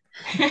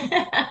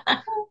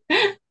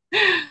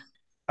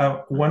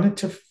 myself. Wanted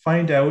to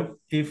find out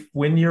if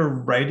when you're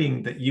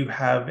writing that you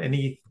have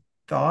any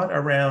thought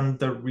around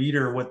the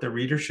reader, what the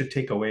reader should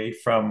take away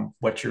from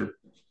what you're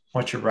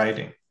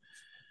writing.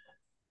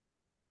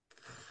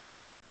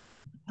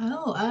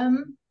 Oh,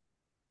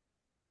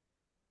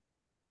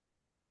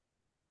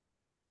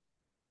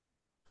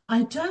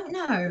 I don't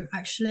know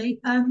actually.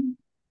 I mean,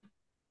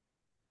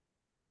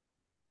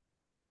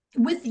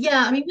 with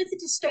the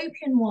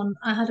dystopian one,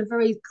 I had a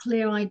very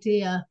clear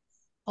idea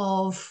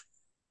of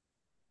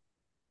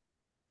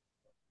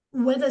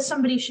whether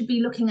somebody should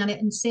be looking at it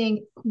and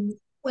seeing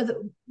whether,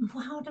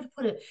 how did I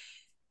put it?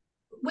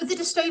 With the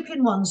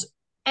dystopian ones,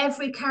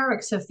 every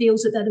character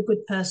feels that they're a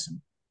good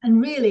person.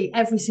 And really,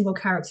 every single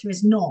character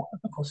is not.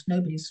 Of course,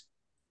 nobody's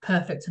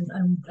perfect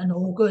and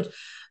all good.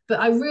 But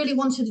I really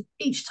wanted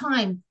each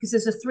time, because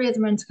there's the three of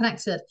them are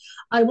interconnected,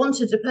 I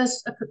wanted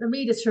the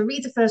reader to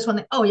read the first one,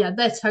 like, oh yeah,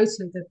 they're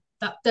totally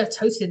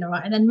in the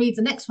right, and then read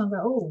the next one, and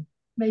go, oh,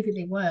 maybe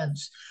they weren't.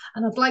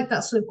 And I'd like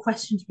that sort of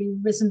question to be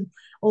risen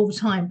all the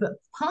time. But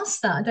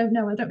past that, I don't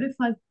know. I don't know if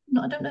I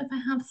don't know if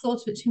I have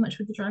thought of it too much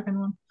with the dragon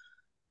one.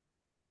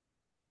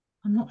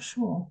 I'm not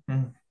sure.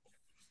 Mm.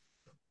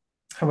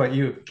 How about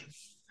you,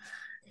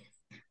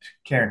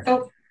 Karen?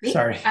 Oh, me?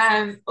 Sorry.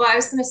 Well, I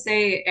was going to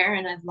say,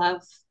 Eryn, I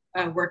love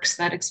works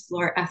that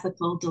explore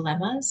ethical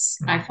dilemmas.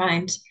 I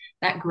find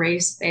that gray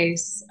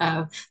space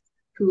of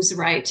who's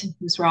right and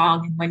who's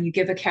wrong. And when you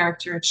give a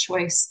character a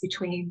choice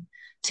between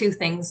two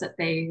things that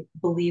they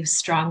believe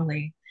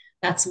strongly,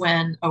 that's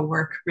when a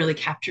work really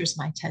captures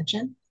my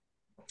attention.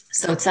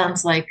 So it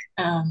sounds like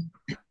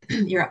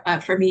you're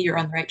for me, you're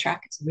on the right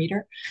track as a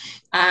reader.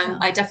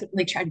 I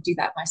definitely try to do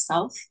that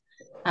myself.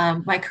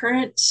 My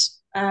current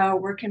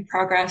work in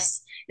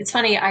progress, it's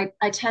funny,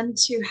 I tend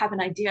to have an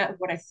idea of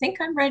what I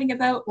think I'm writing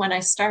about when I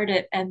start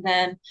it. And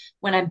then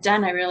when I'm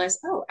done, I realize,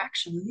 oh,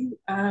 actually,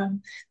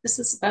 this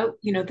is about,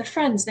 the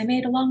friends they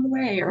made along the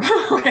way or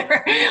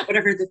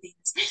whatever the theme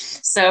is.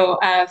 So,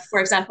 for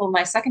example,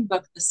 my second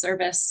book, The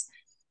Service,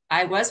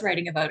 I was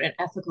writing about an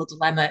ethical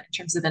dilemma in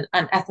terms of an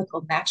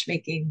unethical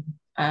matchmaking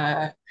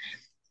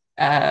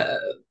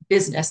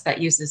business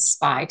that uses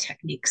spy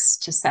techniques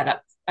to set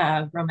up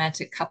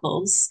romantic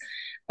couples.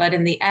 But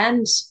in the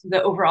end,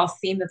 the overall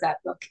theme of that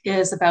book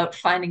is about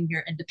finding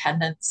your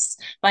independence,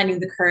 finding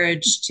the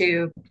courage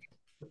to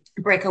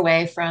break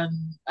away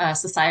from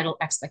societal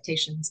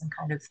expectations and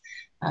kind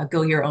of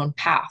go your own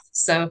path.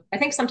 So I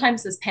think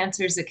sometimes as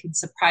pantsers, it can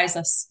surprise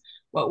us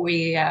what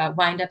we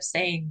wind up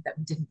saying that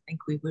we didn't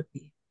think we would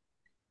be.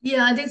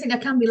 Yeah, I do think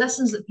there can be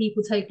lessons that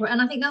people take away, and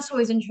I think that's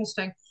always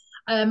interesting.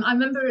 I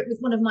remember it with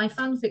one of my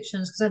fan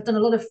fictions because I've done a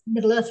lot of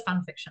Middle Earth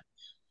fan fiction,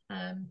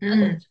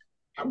 and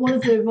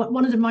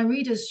one of my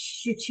readers,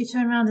 she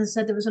turned around and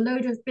said there was a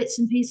load of bits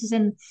and pieces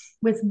in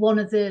with one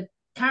of the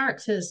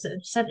characters that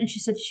said, and she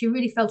said she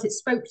really felt it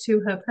spoke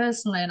to her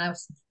personally, and I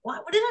was,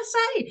 what did I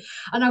say?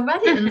 And I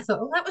read it and I thought,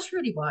 oh, that was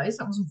really wise.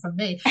 That wasn't from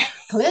me,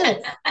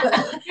 clearly,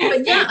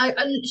 but yeah,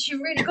 and she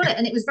really got it,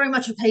 and it was very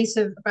much a case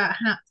of about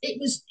how it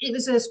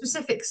was a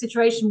specific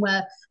situation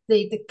where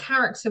the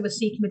character was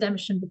seeking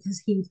redemption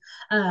because he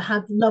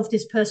had loved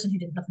this person who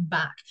didn't love him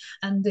back,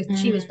 and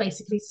she was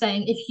basically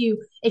saying if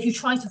you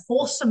try to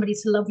force somebody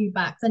to love you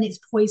back, then it's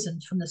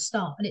poisoned from the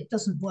start and it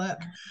doesn't work.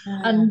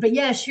 But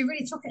yeah, she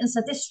really took it and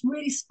said this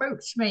really spoke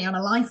to me on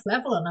a life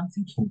level, and I'm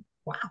thinking,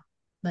 wow,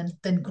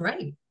 then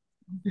great.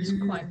 It's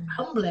quite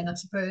humbling, I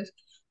suppose.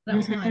 That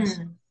was nice.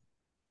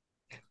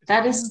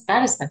 That is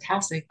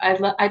fantastic.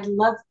 I'd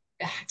love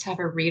to have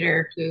a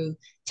reader who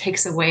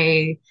takes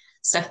away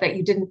stuff that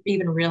you didn't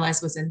even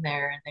realize was in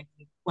there, and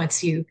then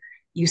once you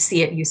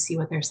see it, you see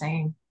what they're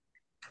saying.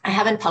 I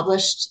haven't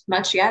published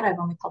much yet. I've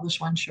only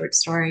published one short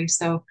story,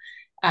 so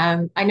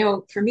I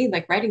know for me,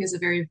 like writing is a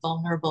very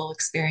vulnerable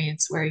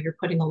experience where you're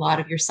putting a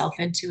lot of yourself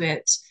into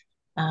it.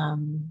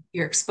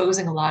 You're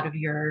exposing a lot of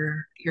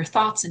your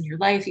thoughts and your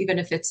life, even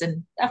if it's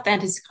in a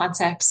fantasy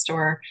context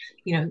or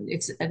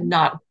it's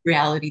not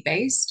reality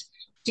based.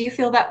 Do you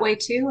feel that way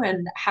too?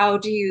 And how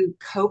do you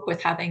cope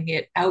with having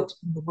it out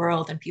in the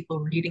world and people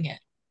reading it?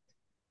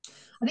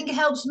 I think it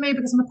helps me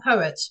because I'm a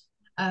poet.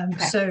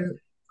 Okay. So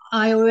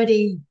I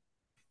already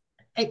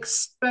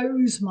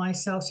expose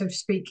myself, so to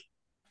speak,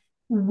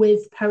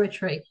 with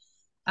poetry.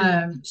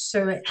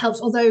 So it helps.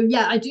 Although,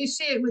 yeah, I do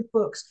see it with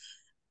books.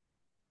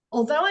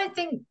 Although I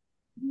think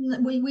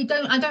we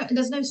don't, I don't,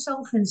 there's no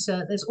self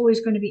insert. There's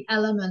always going to be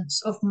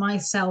elements of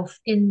myself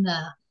in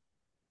there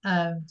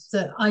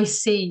that I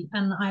see,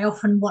 and I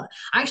often want.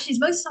 Actually,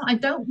 most of the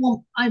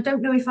time, I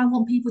don't know if I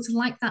want people to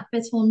like that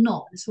bit or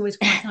not. It's always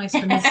quite nice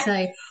for me to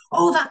say,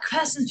 "Oh, that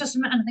person's just,"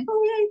 and I think,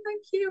 "Oh, yay,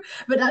 thank you."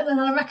 But then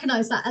I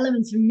recognise that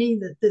element of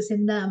me that's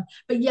in them.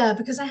 But yeah,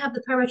 because I have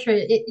the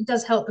poetry, it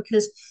does help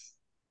because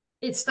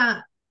it's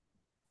that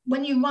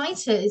when you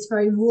write it, it's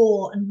very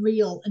raw and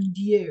real and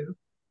you,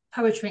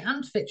 poetry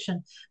and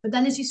fiction. But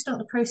then as you start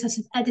the process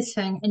of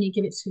editing and you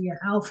give it to your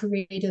alpha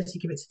readers,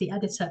 you give it to the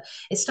editor,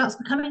 it starts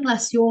becoming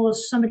less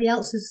yours, somebody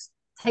else is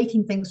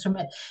taking things from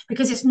it.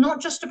 Because it's not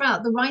just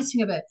about the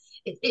writing of it.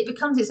 It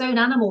becomes its own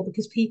animal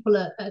because people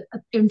are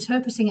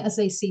interpreting it as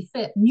they see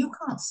fit. And you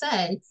can't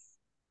say,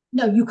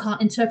 no, you can't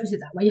interpret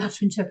it that way. You have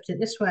to interpret it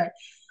this way.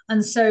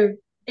 And so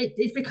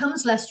it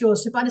becomes less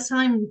yours. So by the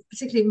time,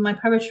 particularly with my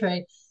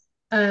poetry,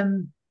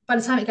 by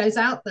the time it goes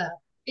out there,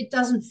 it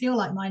doesn't feel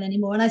like mine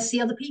anymore. And I see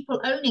other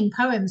people owning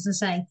poems and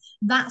saying,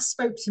 that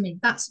spoke to me.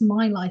 That's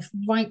my life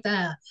right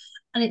there.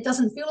 And it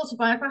doesn't feel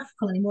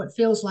autobiographical anymore. It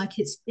feels like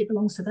it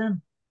belongs to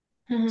them.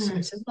 So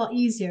it's a lot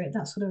easier at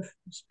that sort of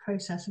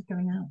process of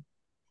going out.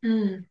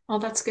 Well,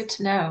 that's good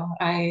to know.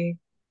 I'm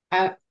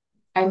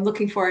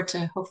looking forward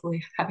to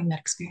hopefully having that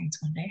experience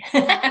one day.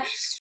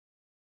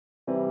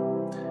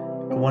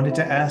 wanted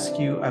to ask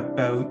you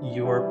about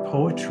your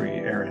poetry,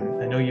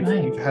 Eryn. I know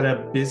you've had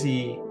a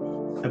busy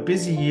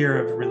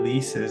year of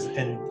releases,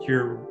 and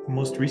your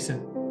most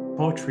recent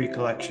poetry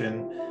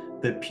collection,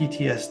 the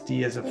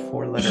PTSD as a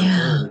four-letter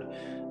word,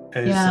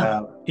 is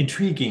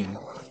intriguing.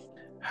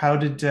 How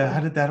did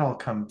that all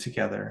come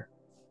together?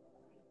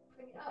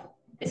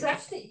 It's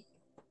actually,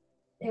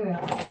 here we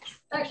are.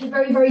 It's actually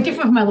very, very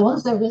different from other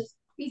ones. There it is.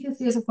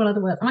 PTSD as a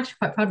four-letter word. I'm actually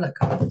quite proud of that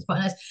cover. It's quite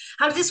nice.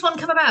 How did this one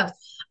come about?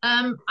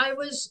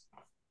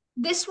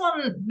 This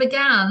one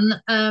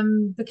began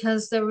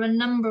because there were a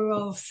number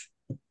of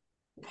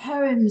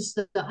poems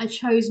that I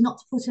chose not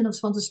to put in of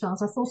Swans and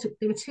Stars. I thought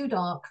they were too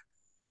dark.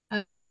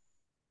 It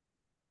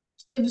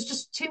was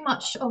just too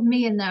much of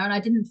me in there, and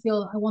I didn't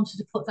feel I wanted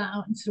to put that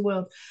out into the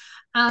world.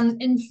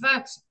 And in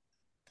fact,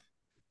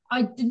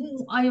 I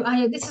didn't.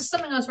 This is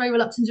something I was very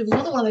reluctant to do. It was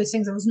another one of those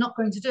things I was not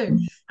going to do.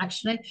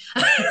 Actually,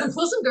 I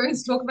wasn't going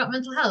to talk about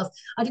mental health.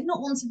 I did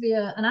not want to be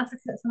an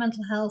advocate for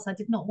mental health. I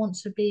did not want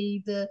to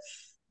be the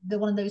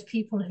one of those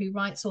people who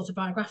writes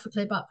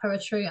autobiographically about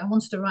poetry. I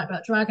wanted to write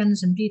about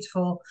dragons and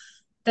beautiful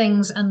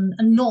things, and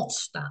not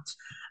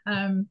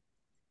that.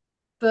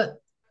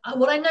 But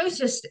what I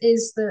noticed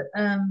is that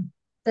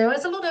there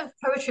is a lot of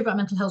poetry about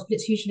mental health, but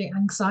it's usually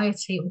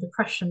anxiety or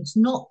depression. It's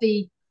not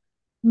the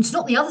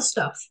other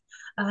stuff.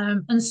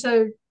 And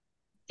so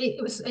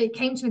it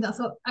came to me that I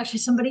thought, actually,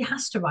 somebody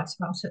has to write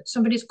about it.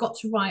 Somebody's got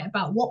to write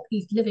about what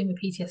living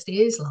with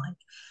PTSD is like,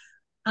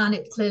 and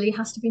it clearly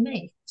has to be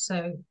me.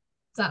 So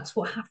that's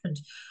what happened.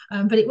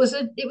 But it was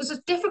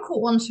a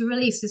difficult one to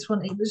release. This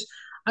one,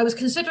 I was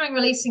considering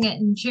releasing it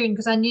in June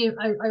because I knew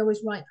I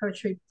always write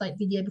poetry like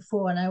the year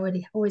before, and I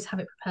always have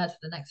it prepared for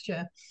the next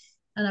year.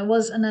 And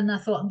then I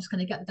thought, I'm just going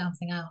to get the damn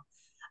thing out.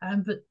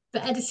 But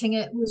editing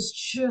it was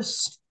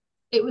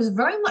it was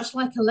very much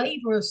like a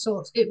labor of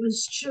sorts. It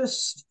was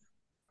just,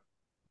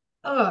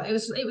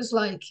 it was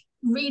like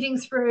reading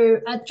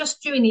through,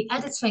 just doing the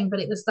editing, but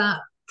it was that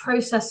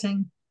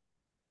processing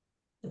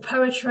the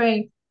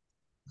poetry,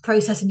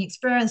 processing the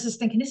experiences,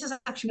 thinking this is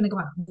actually going to go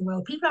out in the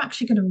world. People are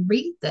actually going to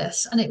read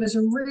this, and it was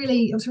a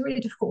really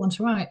difficult one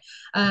to write.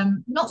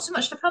 Not so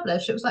much to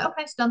publish. It was like,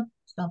 okay, it's done.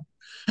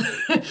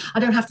 I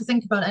don't have to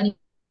think about it anymore.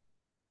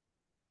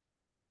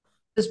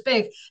 As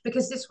big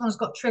because this one's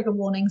got trigger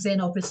warnings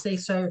in, obviously,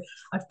 so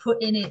I've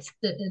put in it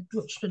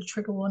the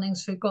trigger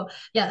warnings. So we've got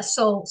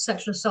assault,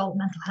 sexual assault,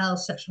 mental health,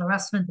 sexual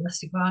harassment,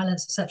 domestic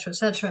violence,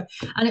 etc.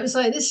 And it was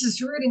like, this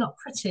is really not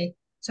pretty.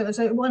 So it was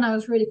like one I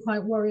was really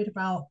quite worried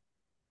about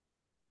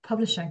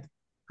publishing.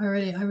 I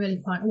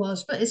really quite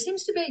was, but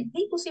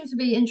people seem to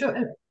be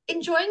enjoying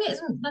it,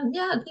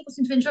 and people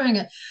seem to be enjoying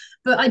it.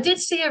 But I did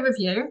see a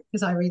review,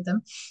 because I read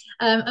them,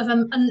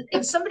 and it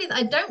was somebody that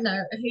I don't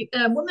know,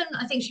 a woman.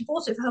 I think she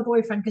bought it for her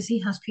boyfriend because he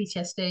has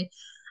PTSD,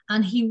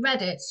 and he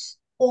read it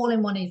all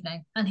in one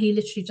evening, and he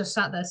literally just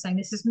sat there saying,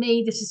 this is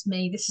me, this is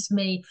me, this is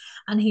me.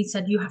 And he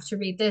said, you have to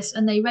read this.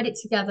 And they read it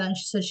together, and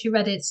she said she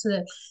read it so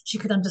that she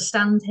could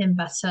understand him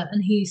better.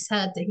 And he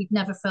said that he'd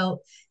never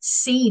felt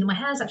seen. My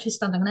hair's actually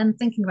standing and I'm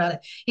thinking about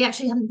it. He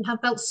actually hadn't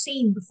felt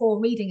seen before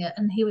reading it,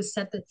 and he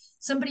said that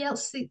somebody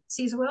else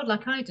sees the world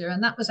like I do.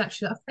 And that was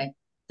actually okay.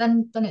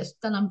 Then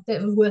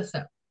it was worth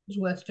it. It was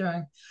worth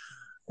doing.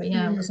 But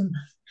it wasn't.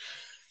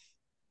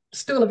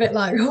 Still a bit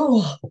like,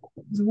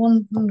 the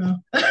one, I don't know.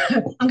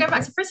 I'm going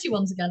back to pretty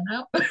ones again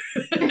now.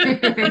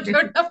 I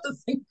don't have to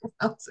think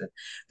about it.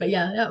 But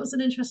that was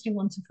an interesting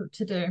one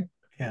to do.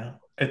 Yeah,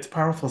 it's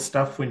powerful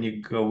stuff when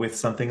you go with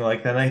something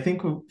like that. And I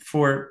think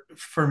for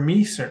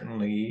me,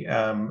 certainly,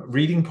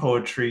 reading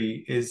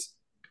poetry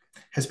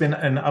has been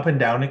an up and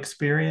down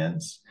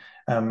experience.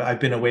 I've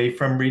been away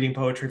from reading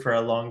poetry for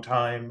a long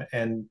time,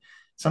 and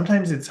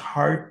sometimes it's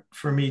hard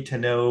for me to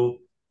know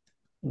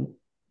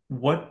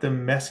what the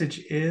message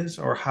is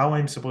or how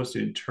I'm supposed to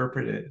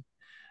interpret it,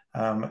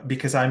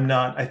 because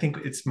I think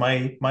it's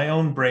my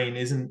own brain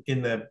isn't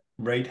in the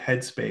right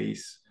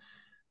headspace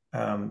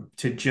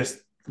to just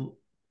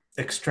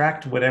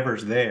extract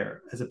whatever's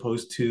there, as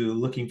opposed to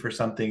looking for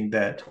something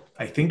that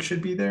I think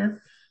should be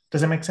there.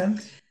 Does that make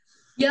sense?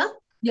 Yeah.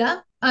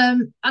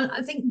 And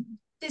I think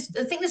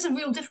there's a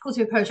real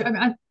difficulty with poetry. I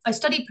mean, I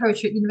studied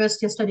poetry at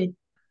university. I studied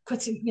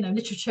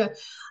literature,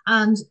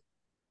 and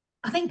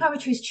I think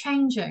poetry is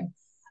changing.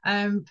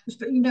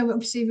 But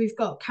obviously we've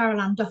got Carol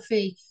Ann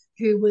Duffy,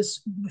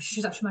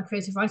 she's actually my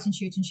creative writing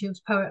tutor, and she was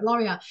poet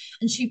laureate,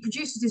 and she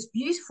produces this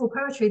beautiful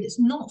poetry that's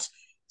not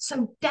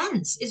so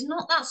dense. It's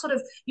not that sort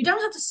of, you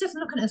don't have to sit and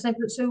look at it and say,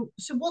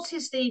 so what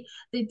is the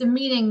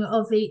meaning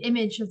of the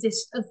image of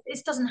this?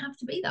 It doesn't have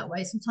to be that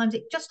way. Sometimes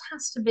it just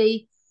has to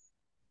be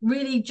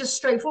really just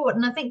straightforward.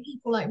 And I think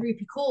people like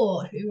Rupi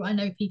Kaur, who I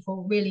know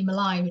people really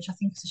malign, which I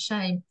think is a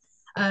shame,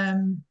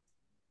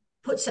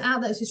 puts it out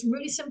there as this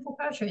really simple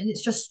poetry, and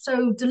it's just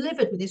so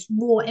delivered with this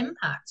raw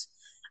impact.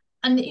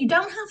 And you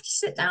don't have to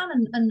sit down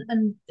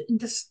and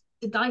just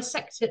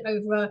dissect it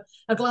over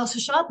a glass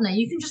of Chardonnay.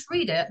 You can just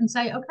read it and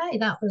say, okay,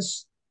 that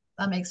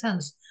makes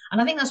sense.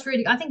 And I think it's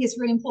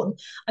really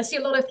important. I see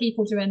a lot of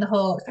people doing the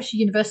whole, especially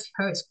university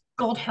poets,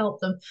 God help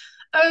them.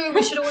 Oh,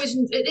 we should always,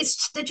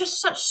 they're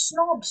just such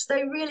snobs.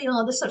 They really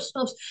are. They're such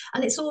snobs.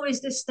 And it's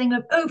always this thing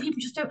of, oh, people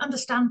just don't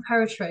understand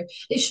poetry.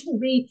 They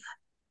shouldn't be,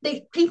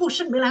 people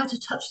shouldn't be allowed to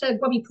touch their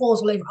grubby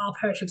paws all over our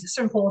poetry because it's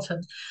so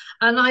important.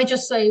 And I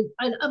just say,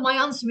 and my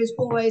answer is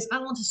always, I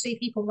want to see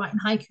people writing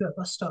haiku at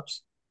bus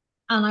stops.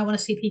 And I want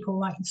to see people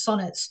writing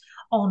sonnets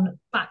on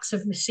backs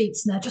of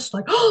receipts. And they're just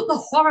like, oh, the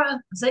horror,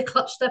 as they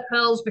clutch their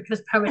pearls,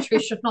 because poetry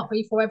should not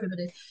be for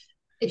everybody.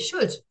 It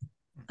should.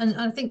 And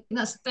I think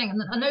that's the thing.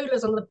 And I know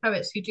there's a lot of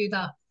poets who do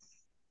that.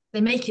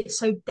 They make it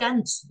so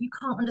dense, you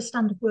can't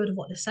understand a word of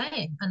what they're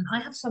saying. And I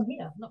have some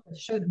here. I'm not going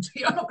to show them to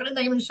you. I'm not going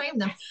to name and shame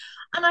them.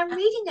 And I'm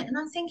reading it and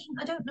I'm thinking,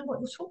 I don't know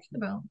what you're talking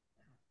about.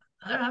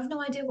 I have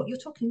no idea what you're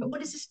talking about.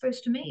 What is this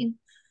supposed to mean?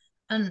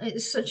 And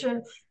it's such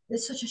a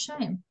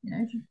shame. You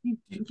know,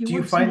 do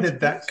you find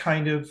that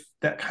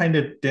kind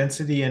of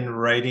density in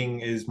writing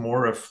is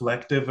more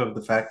reflective of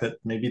the fact that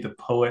maybe the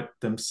poet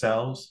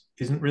themselves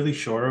isn't really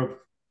sure of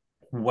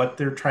what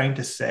they're trying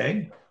to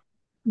say?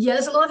 Yeah,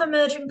 there's a lot of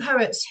emerging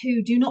poets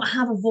who do not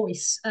have a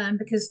voice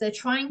because they're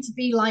trying to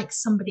be like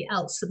somebody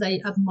else that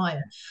they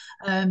admire.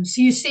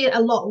 So you see it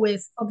a lot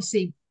with,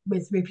 obviously,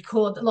 with Rupi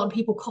Kaur. A lot of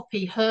people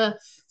copy her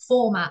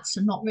formats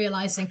and not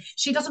realizing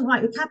she doesn't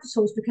write with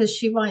capitals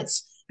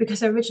because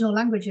her original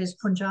language is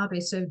Punjabi,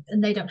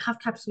 and they don't have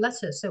capital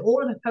letters. So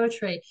all of her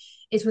poetry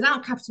is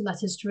without capital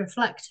letters to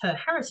reflect her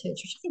heritage,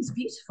 which I think is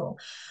beautiful.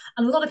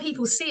 And a lot of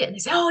people see it and they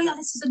say, "Oh yeah,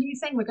 this is a new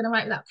thing. We're going to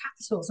write without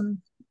capitals," and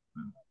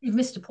you've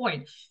missed a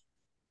point.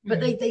 But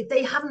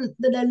they haven't,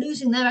 they're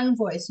losing their own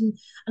voice.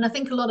 And I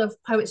think a lot of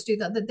poets do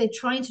that they're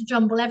trying to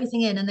jumble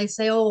everything in, and they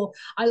say, oh,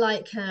 I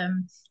like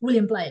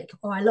William Blake,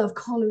 or I love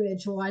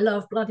Coleridge, or I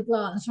love blah blah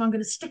blah, and so I'm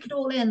going to stick it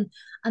all in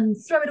and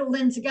throw it all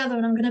in together,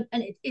 and I'm going to,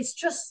 and it's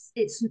just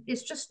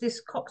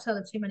this cocktail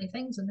of too many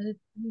things, and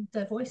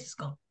their voice is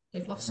gone.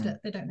 They've lost it.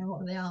 They don't know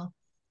what they are.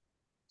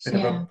 Bit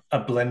of a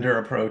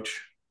blender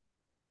approach.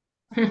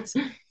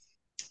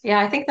 Yeah,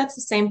 I think that's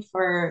the same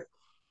for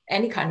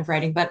any kind of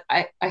writing, but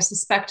I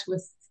suspect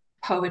with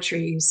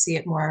poetry, you see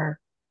it more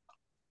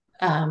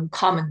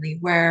commonly,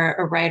 where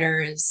a writer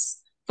is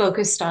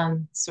focused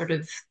on sort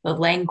of the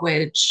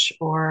language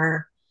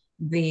or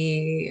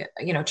the,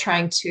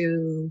 trying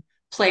to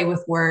play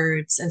with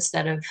words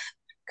instead of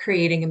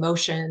creating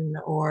emotion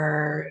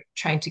or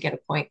trying to get a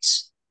point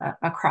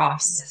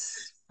across.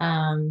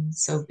 Yes.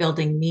 So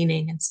building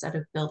meaning instead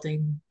of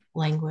building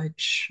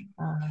language.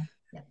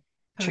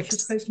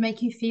 Poetry's supposed to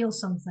make you feel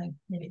something.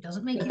 If it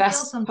doesn't make you feel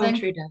something,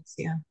 poetry does,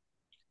 yeah.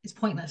 It's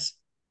pointless.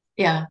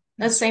 Yeah,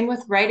 the same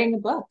with writing a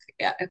book.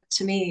 Yeah,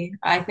 to me,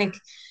 I think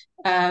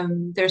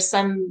there's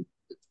some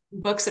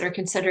books that are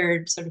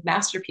considered sort of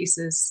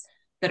masterpieces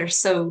that are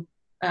so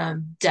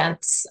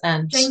dense.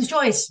 And James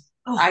Joyce.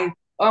 Oh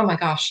my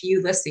gosh,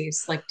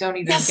 Ulysses! Like, don't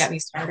even get me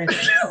started.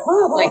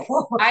 Like,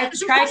 I've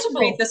tried to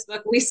read this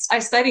book. I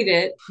studied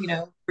it,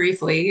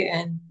 briefly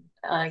in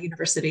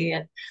university,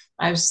 and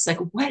I was just like,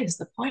 what is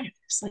the point of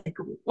this? Like,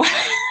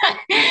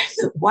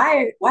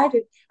 why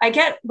did I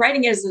get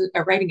writing as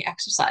a writing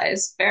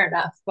exercise? Fair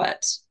enough,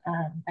 but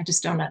I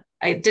just don't.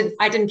 I didn't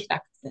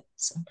connect with it.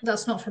 So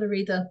that's not for the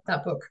reader.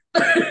 That book.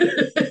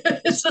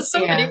 It's for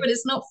somebody, but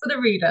it's not for the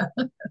reader.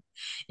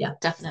 Yeah,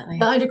 definitely.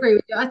 But I'd agree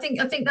with you. I think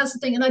that's the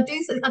thing, and I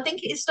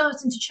think it is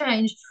starting to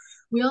change.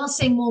 We are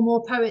seeing more and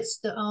more poets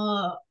that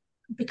are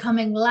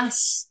becoming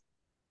less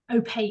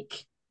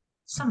opaque.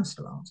 Some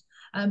still aren't.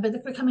 But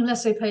they're becoming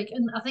less opaque,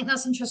 and I think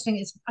that's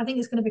interesting. I think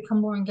it's going to become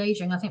more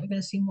engaging. I think we're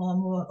going to see more and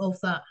more of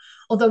that.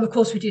 Although, of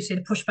course, we do see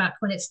the pushback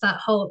when it's that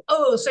whole,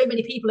 oh, so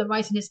many people are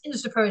writing this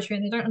Insta poetry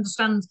and they don't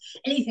understand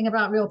anything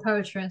about real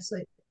poetry. So,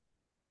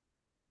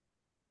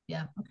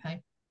 yeah,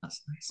 okay,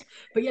 that's nice.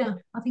 But yeah,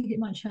 I think it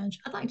might change.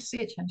 I'd like to see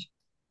it change.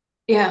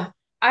 Yeah,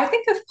 I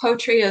think of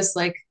poetry as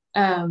like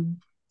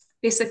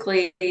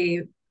basically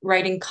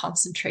writing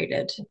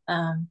concentrated.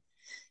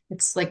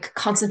 It's like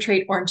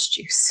concentrate orange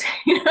juice,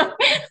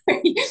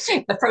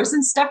 the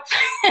frozen stuff.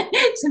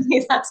 To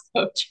me, that's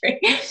poetry.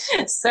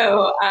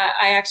 So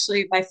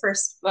my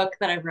first book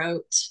that I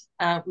wrote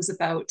was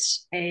about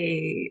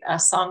a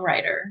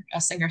songwriter,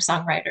 a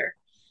singer-songwriter,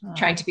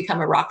 trying to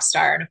become a rock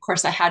star. And of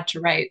course, I had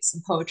to write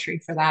some poetry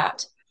for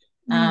that,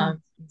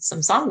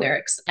 some song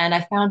lyrics. And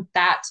I found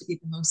that to be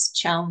the most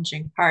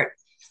challenging part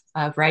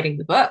of writing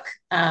the book,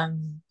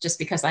 just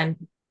because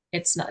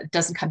it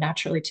doesn't come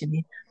naturally to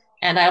me.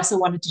 And I also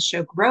wanted to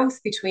show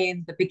growth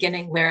between the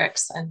beginning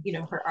lyrics and,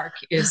 her arc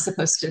is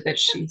supposed to, that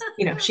she,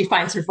 she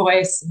finds her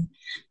voice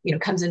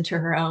and, comes into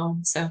her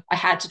own. So I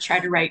had to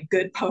try to write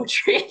good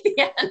poetry at the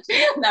end.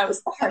 And that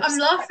was the hardest. I'm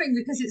laughing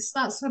because it's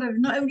that sort of,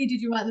 not only did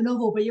you write the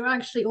novel, but you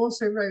actually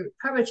also wrote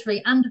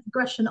poetry and a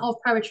progression of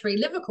poetry,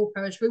 lyrical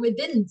poetry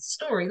within the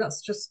story.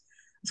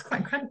 It's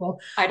quite incredible.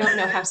 I don't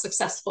know how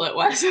successful it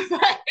was,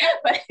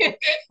 but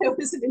it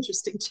was an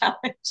interesting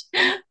challenge.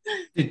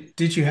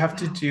 Did you have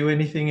to do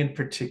anything in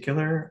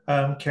particular,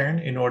 Karen,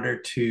 in order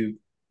to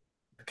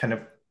kind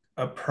of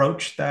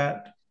approach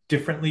that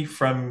differently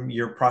from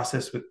your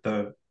process with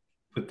the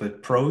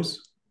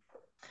prose?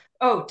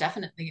 Oh,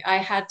 definitely. I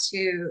had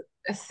to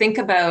think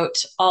about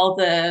all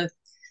the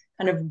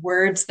kind of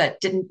words that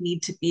didn't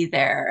need to be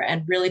there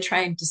and really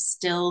try and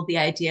distill the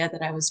idea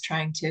that I was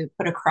trying to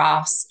put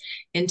across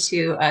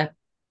into a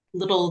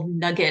little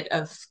nugget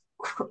of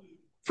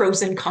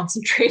frozen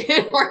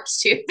concentrated orange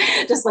juice,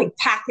 just like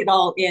pack it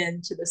all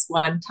into this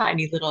one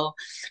tiny little.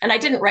 And I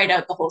didn't write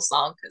out the whole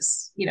song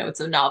because, it's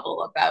a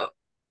novel about,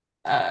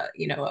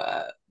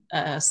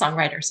 a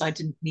songwriter, so I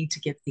didn't need to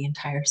give the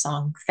entire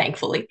song.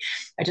 Thankfully,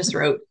 I just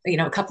wrote,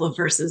 a couple of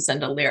verses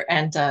and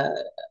a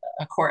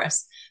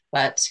chorus.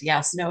 But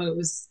yes, no, it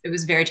was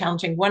very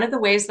challenging. One of the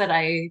ways that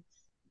I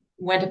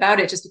went about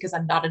it, just because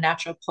I'm not a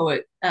natural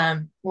poet,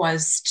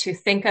 was to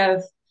think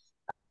of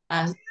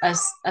a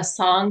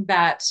song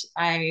that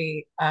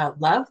I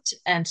loved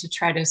and to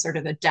try to sort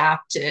of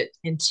adapt it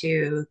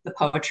into the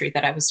poetry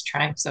that I was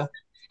trying. So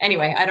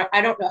anyway, I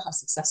don't know how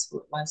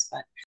successful it was,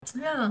 but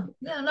no,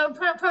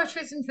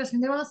 poetry is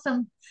interesting. There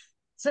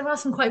are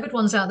some quite good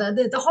ones out there.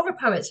 The horror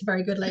poets are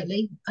very good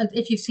lately. And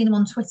if you've seen them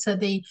on Twitter,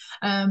 the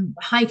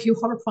haiku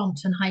horror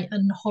prompt and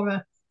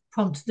horror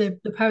prompt, the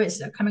poets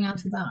that are coming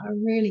out of that are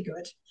really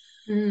good.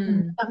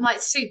 That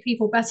might suit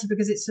people better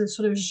because it's a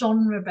sort of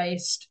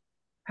genre-based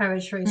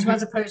poetry. So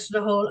as opposed to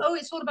the whole,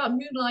 it's all about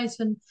moonlight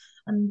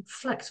and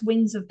flecked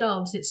wings of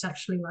doves, it's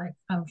actually like,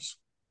 I just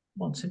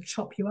want to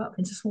chop you up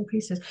into small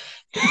pieces.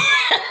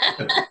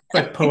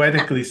 But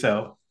poetically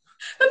so.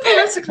 But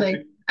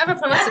poetically. Ever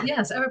poetic,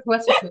 yes, ever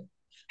poetically.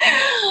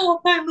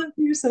 I love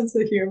your sense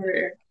of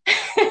humor.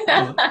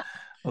 A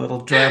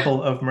little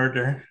drabble of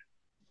murder.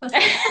 I've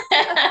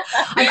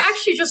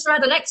actually just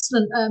read an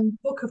excellent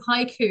book of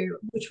haiku,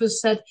 which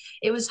said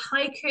it was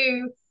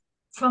haiku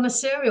from a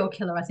serial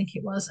killer, I think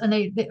it was, and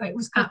it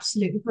was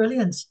absolutely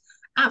brilliant,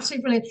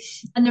 absolutely brilliant.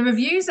 And the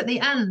reviews at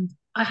the end,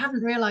 I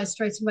hadn't realized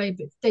straight away,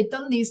 but they'd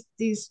done these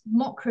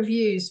mock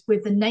reviews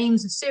with the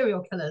names of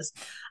serial killers,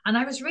 and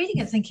I was reading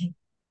it thinking,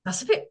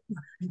 that's a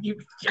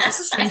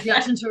strange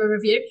reaction to a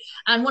review.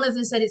 And one of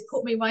them said, it's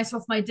put me right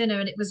off my dinner,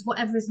 and it was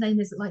whatever his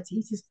name is that liked to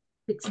eat his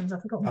victims. I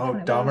forgot what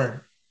it Dahmer. was.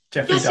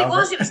 Jeffrey yes,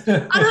 Dahmer. It was.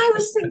 And I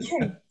was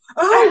thinking,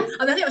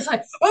 and then it was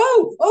like,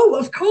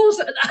 of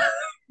course.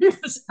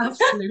 It was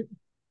absolutely.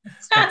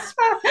 That's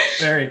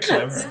very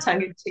clever. It's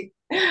tongue in cheek.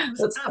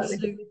 That's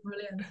absolutely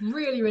brilliant.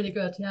 Really, really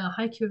good. Yeah,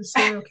 haiku of a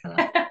serial killer.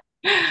 I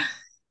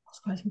was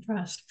quite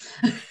impressed.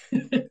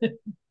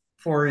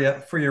 For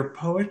your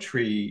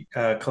poetry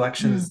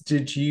collections,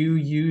 did you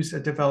use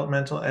a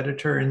developmental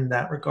editor in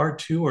that regard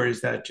too, or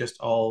is that just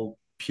all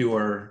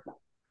pure?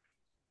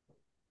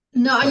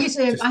 No, I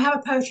have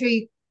a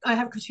poetry. I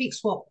have Critique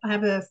Swap. I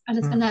have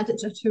an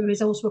editor who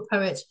is also a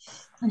poet,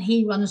 and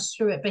he runs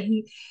through it. But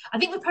I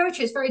think with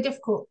poetry, it's very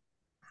difficult.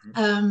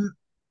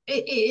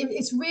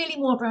 It's really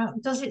more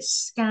about, does it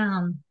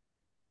scan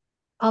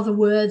other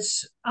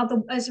words?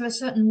 Is there a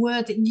certain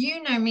word that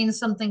means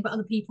something but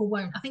other people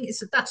won't? I think it's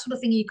that sort of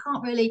thing. You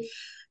can't really.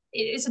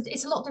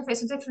 It's a lot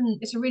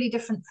different. It's a really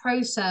different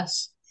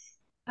process.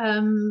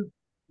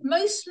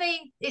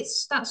 Mostly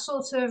it's that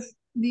sort of,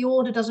 the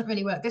order doesn't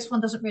really work. This one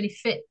doesn't really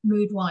fit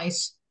mood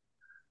wise.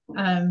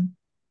 And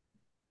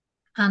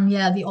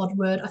the odd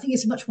word. I think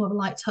it's much more of a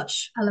light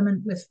touch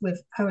element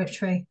with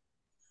poetry.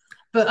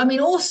 But I've been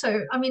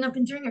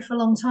doing it for a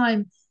long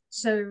time,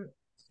 so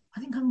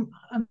I think I'm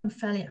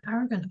fairly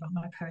arrogant about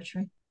my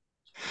poetry.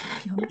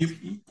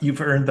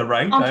 You've earned the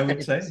right, I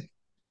would say.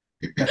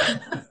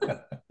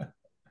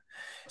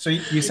 So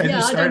you said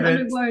you started. I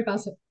don't worry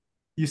about it.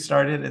 You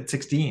started at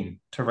 16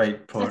 to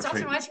write poetry. I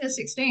started writing at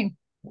 16.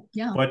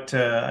 Yeah. What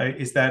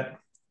is that?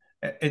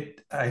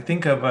 I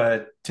think of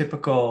a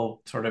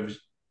typical sort of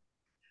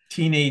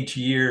teenage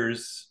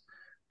years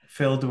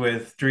filled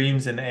with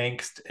dreams and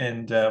angst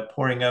and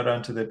pouring out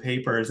onto the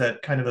paper. Is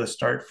that kind of the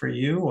start for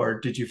you, or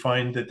did you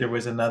find that there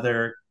was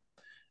another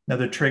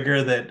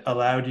trigger that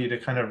allowed you to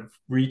kind of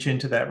reach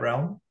into that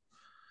realm?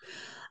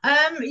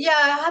 There's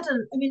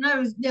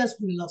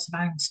really lots of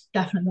angst,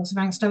 definitely lots of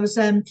angst.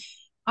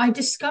 I'm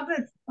trying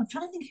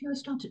to think who I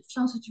started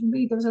to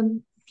read. There was a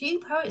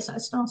few poets that I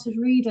started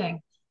reading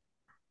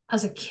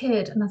as a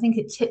kid, and I think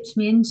it tipped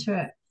me into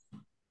it.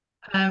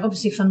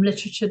 Obviously from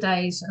literature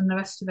days and the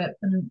rest of it,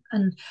 and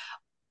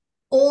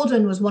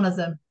Auden was one of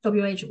them,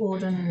 W.H.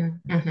 Auden.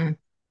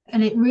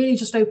 And it really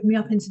just opened me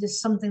up into this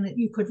something that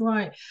you could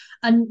write.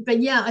 I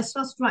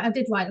started to write. I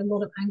did write a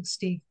lot of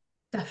angsty,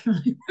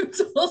 definitely. I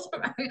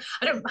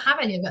don't have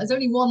any of it. There's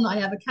only one that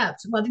I ever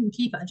kept. Well, I didn't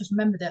keep it, I just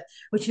remembered it,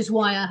 which is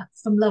why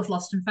from Love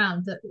Lost and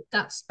Found,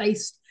 that's my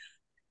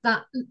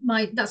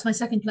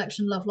second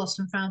collection, Love Lost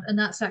and Found, and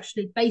that's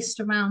actually based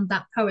around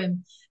that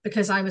poem,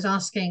 because I was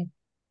asking,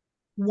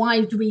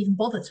 why do we even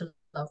bother to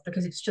love?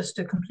 Because it's just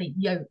a complete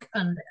yoke,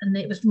 and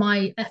it was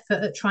my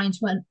effort at trying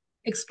to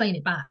explain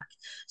it back.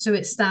 So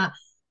it's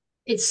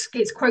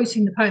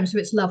quoting the poem. So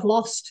it's love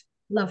lost,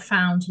 love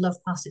found, love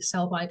past its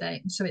sell by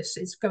date. And so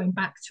it's going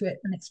back to it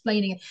and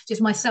explaining it. Just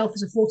myself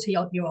as a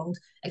 40-odd-year-old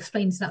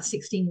explaining to that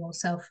 16-year-old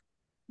self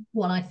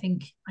what I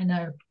think I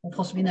know or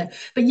possibly know.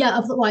 But yeah,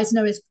 otherwise,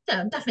 no, it's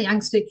definitely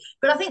angsty.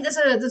 But I think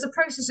there's a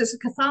process, there's a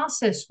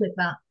catharsis with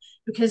that,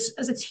 because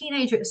as a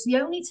teenager, it's the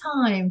only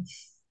time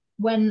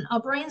when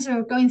our brains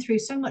are going through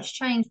so much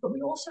change, but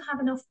we also have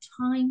enough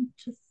time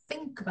to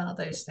think about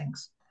those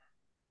things.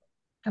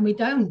 And we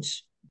don't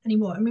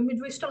anymore. I mean,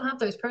 we still have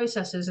those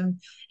processes,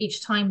 and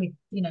each time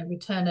we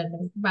turn a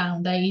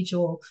round age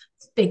or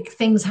big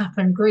things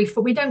happen, grief,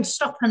 but we don't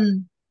stop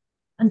and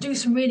do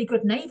some really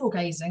good navel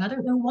gazing. I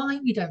don't know why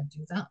we don't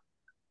do that.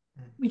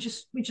 We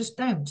just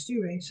don't,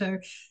 do we? So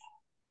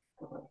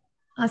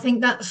I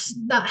think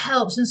that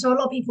helps. And so a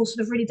lot of people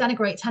sort of really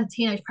denigrate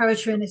teenage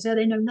poetry and they say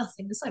they know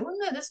nothing. It's like, well,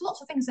 no, there's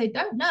lots of things they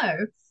don't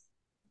know,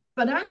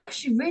 but they're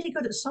actually really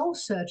good at soul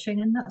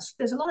searching, and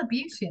there's a lot of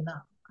beauty in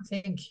that, I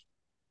think.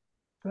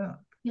 But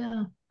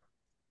yeah.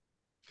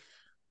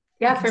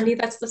 Yeah, for me,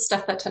 that's the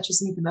stuff that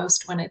touches me the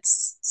most, when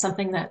it's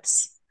something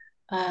that's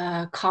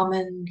a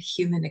common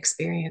human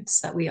experience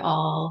that we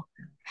all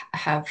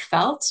have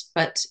felt,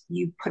 but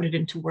you put it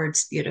into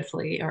words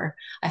beautifully, or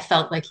I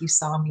felt like you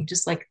saw me,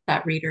 just like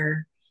that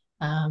reader.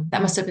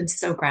 That must have been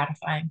so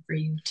gratifying for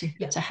you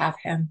to have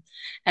him,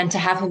 and to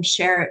have him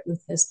share it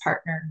with his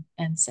partner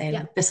and say,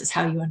 like, this is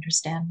how you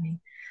understand me.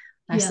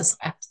 I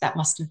suspect that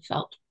must have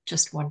felt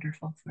just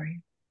wonderful for you.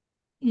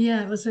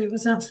 Yeah, it was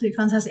absolutely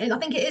fantastic. I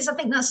think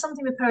that's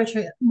something with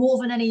poetry more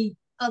than any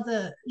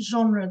other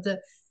genre, that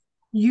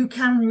you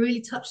can really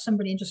touch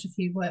somebody in just a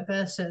few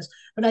verses.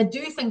 But I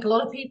do think a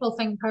lot of people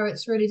think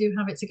poets really do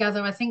have it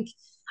together.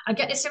 I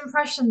get this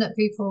impression that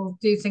people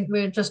do think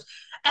we're just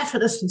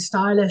effortlessly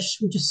stylish.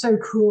 We're just so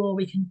cool.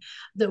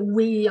 That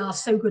we are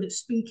so good at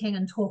speaking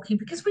and talking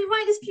because we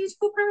write this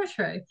beautiful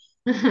poetry.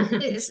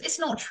 It's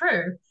not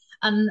true.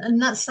 And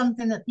that's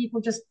something that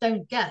people just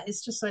don't get.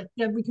 It's just like,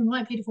 yeah, we can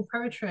write beautiful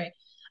poetry,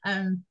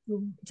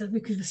 because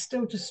we're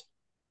still just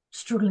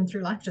struggling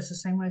through life just the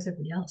same way as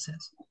everybody else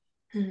is.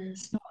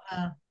 It's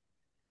not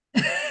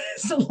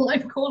it's not a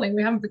life calling.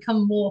 We haven't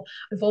become more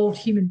evolved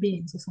human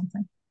beings or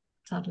something,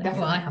 sadly.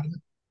 Definitely. Well, I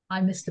haven't.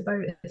 I missed the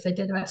boat. If they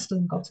did, I still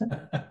haven't got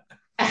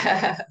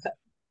it.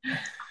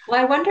 Well,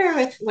 I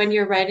wonder when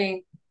you're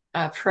writing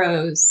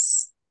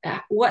prose,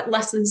 what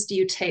lessons do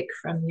you take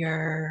from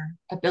your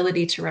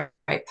ability to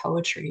write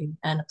poetry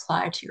and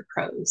apply to your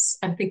prose?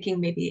 I'm thinking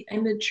maybe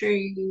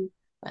imagery,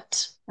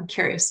 but I'm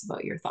curious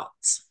about your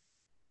thoughts.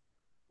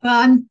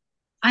 I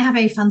have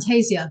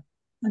aphantasia.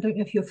 I don't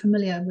know if you're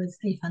familiar with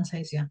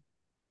aphantasia.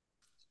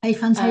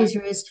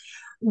 Aphantasia is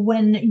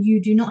when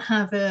you do not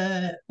have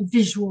a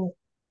visual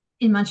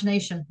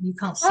imagination. You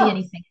can't see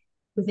anything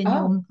within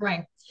your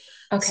brain.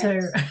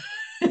 Okay. So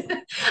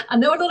I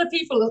know a lot of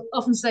people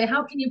often say,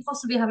 how can you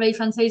possibly have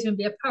aphantasia and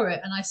be a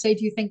poet? And I say,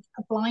 do you think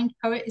a blind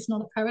poet is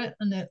not a poet?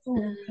 And they're,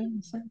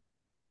 okay.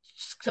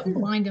 So I'm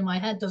blind in my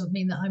head doesn't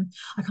mean that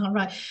I can't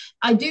write.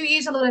 I do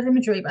use a lot of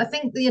imagery, but I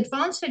think the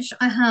advantage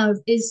I have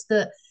is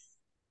that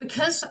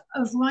because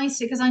of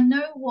writing, because I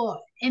know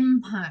what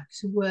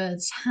impact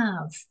words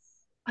have,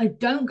 I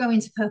don't go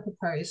into purple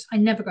prose. I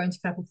never go into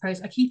purple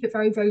prose. I keep it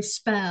very, very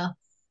spare.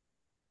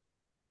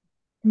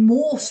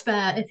 More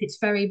spare if it's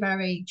very,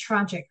 very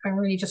tragic. I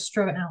really just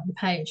throw it out on the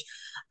page.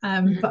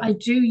 But I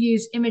do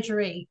use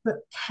imagery, but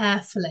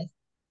carefully.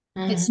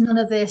 It's none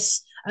of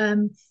this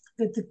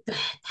the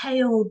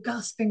pale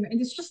gasping,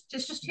 and it's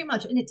just too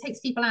much, and it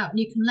takes people out, and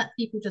you can let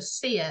people just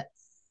see it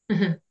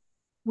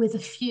with a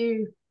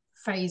few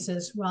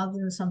phrases rather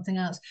than something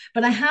else.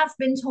 But I have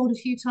been told a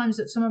few times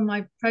that some of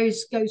my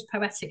prose goes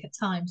poetic at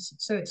times,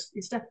 so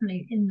it's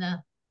definitely in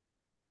there.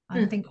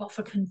 I think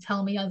Offa can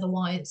tell me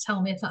otherwise,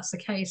 tell me if that's the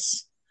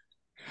case,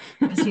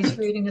 because he's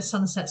reading The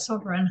Sunset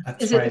Sovereign.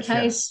 Is it the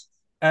case?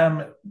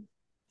 Yeah.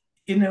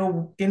 In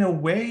a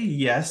way,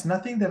 yes.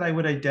 Nothing that I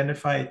would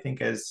identify, I think,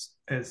 as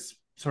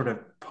sort of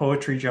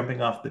poetry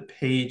jumping off the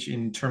page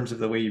in terms of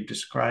the way you've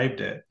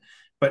described it,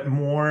 but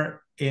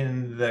more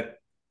in the,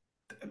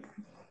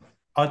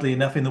 oddly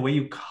enough, in the way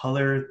you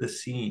color the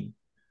scene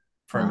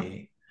for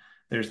me.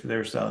 There's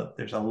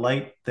a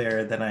light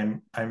there that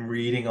I'm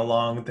reading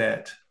along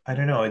that, I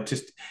don't know,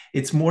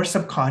 it's more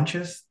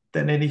subconscious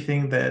than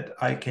anything that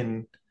I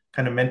can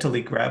kind of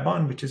mentally grab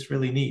on, which is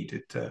really neat.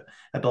 It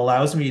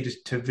allows me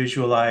to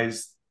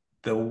visualize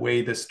the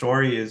way the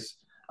story is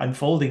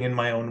unfolding in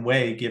my own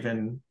way,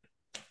 given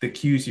the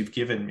cues you've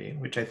given me,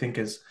 which I think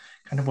is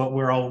kind of what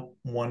we're all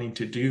wanting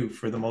to do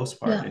for the most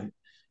part,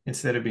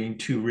 instead of being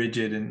too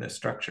rigid in the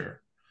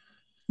structure.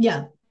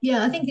 Yeah,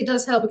 I think it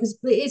does help, because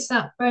it is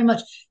that very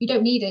much, you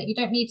don't need it. You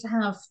don't need to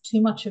have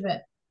too much of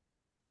it.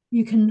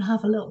 You can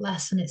have a little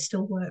less and it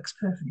still works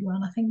perfectly well.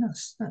 And I think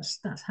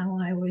that's how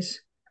I always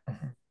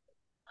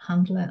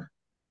handle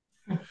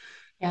it.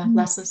 Yeah,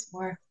 less is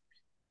more.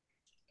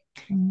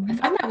 I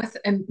find that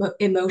with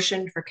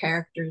emotion for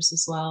characters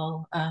as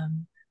well.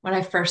 When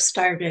I first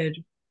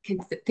started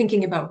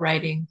thinking about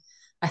writing,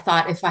 I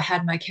thought if I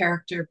had my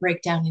character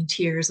break down in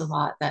tears a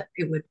lot, that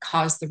it would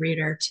cause the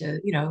reader to,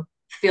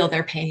 feel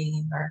their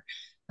pain or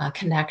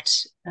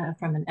connect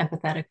from an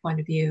empathetic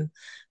point of view.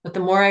 But the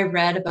more I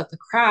read about the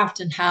craft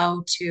and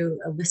how to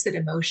elicit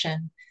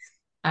emotion,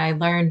 I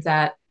learned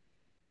that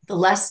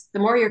the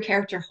more your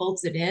character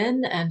holds it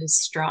in and is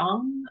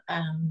strong,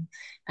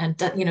 and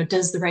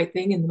does the right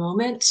thing in the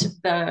moment,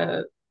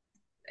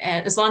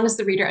 and as long as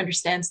the reader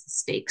understands the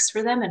stakes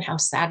for them and how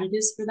sad it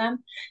is for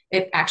them,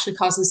 it actually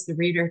causes the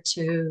reader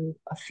to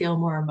feel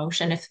more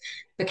emotion. If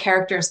the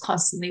character is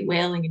constantly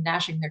wailing and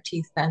gnashing their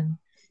teeth, then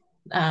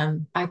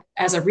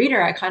as a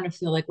reader, I kind of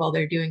feel like, well,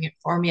 they're doing it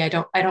for me. I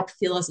don't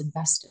feel as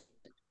invested.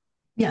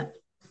 Yeah.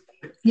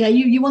 Yeah,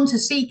 you want to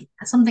seek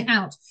something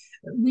out.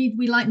 We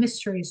like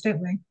mysteries,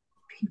 don't we?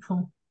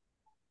 People.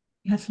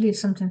 You have to leave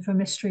something for a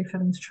mystery for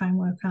them to try and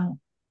work out.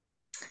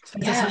 So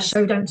that's that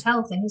show don't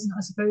tell thing, isn't it?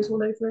 I suppose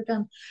all over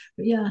again.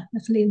 But yeah, you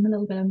have to leave them a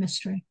little bit of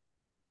mystery.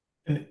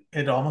 And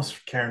it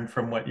almost, Karen,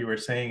 from what you were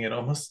saying, it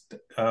almost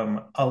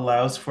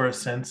allows for a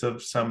sense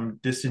of some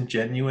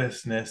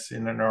disingenuousness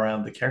in and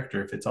around the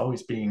character. If it's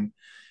always being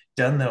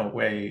done that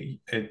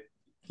way, it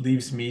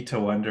leaves me to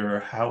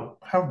wonder how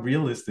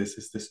real is this?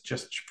 Is this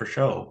just for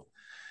show?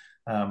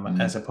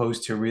 As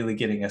opposed to really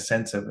getting a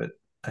sense of it,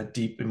 a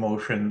deep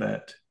emotion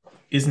that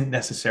isn't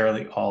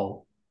necessarily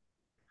all,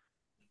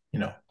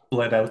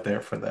 bled out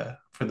there for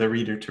the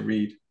reader to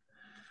read.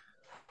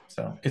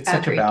 So it's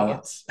such a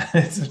balance.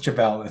 It's such a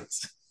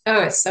balance.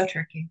 Oh, it's so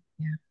tricky.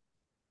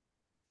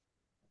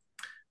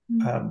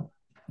 Yeah.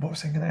 What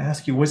was I going to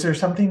ask you? Was there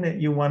something that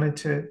you wanted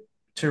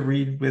to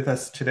read with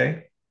us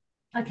today?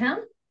 I can.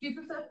 Do you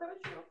prefer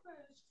poetry or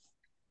prose?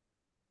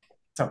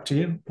 It's up to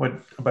you.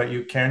 What about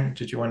you, Karen?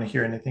 Did you want to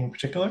hear anything in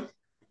particular?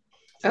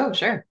 Oh,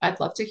 sure. I'd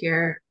love to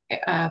hear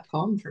a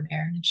poem from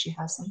Eryn if she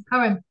has some. All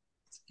right,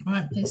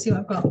 let's see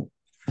what I've got.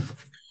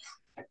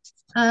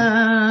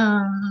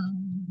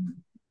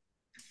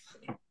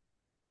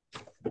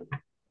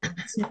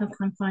 Let's see if I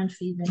can find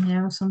Phoebe in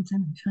here or something.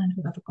 I'm trying to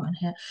what I've got in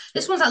here.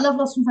 This one's that Love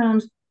Lost and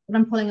Found that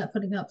I'm putting up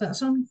there.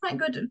 So quite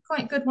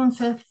good one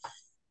for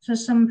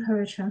some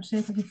poetry. I'll see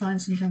if I can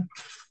find something.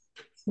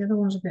 The other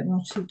one's a bit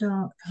more too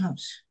dark,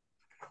 perhaps.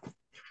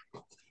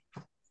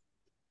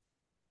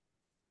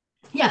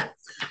 Yeah,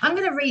 I'm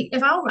going to read,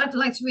 I'd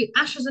like to read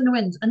Ashes in the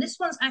Wind. And this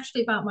one's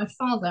actually about my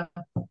father.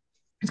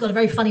 It's got a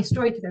very funny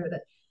story to go with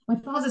it. My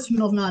father's from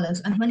Northern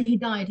Ireland, and when he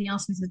died, he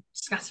asked me to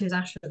scatter his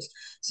ashes.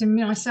 So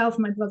myself,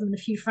 my brother, and a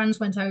few friends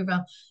went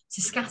over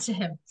to scatter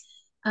him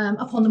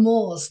up on the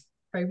moors,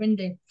 very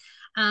windy.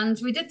 And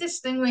we did this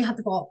thing, we had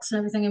the box and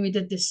everything, and we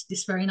did this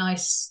very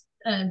nice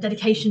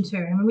dedication to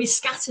him. And we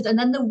scattered, and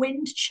then the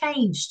wind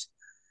changed,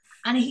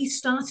 and he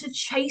started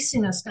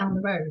chasing us down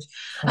the road.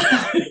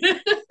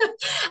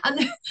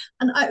 and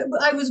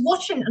I was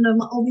watching,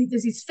 and all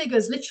these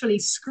figures literally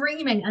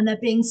screaming, and they're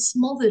being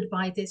smothered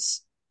by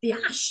the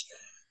ash.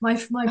 My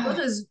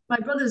brother's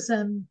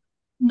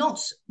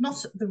not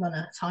the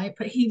runner type,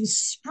 but he was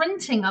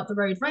sprinting up the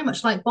road very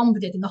much like Bomber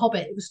did in The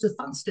Hobbit. It was the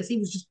fastest. He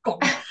was just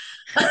gone.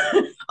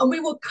 And we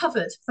were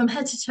covered from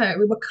head to toe.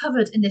 We were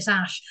covered in this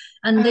ash,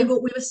 and we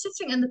were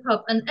sitting in the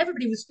pub, and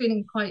everybody was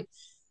feeling quite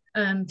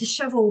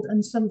disheveled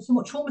and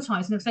somewhat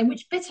traumatized, and they were saying,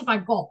 which bit have I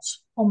got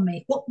on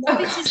me? What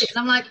bit is it? And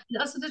I'm like,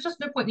 there's just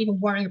no point in even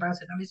worrying about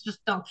it. I mean, it's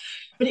just done.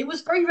 But it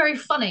was very, very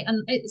funny,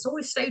 and it's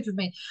always stayed with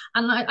me.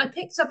 And I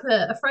picked up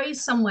a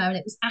phrase somewhere, and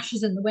it was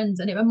ashes in the wind,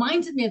 and it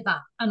reminded me of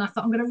that. And I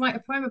thought, I'm going to write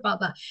a poem about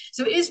that.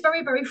 So it is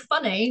very, very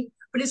funny,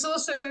 but it's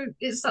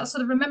that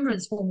sort of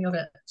remembrance for me of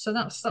it. So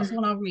that's the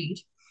one I'll read.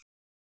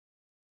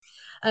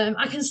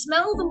 I can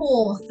smell the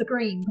moor, the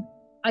green.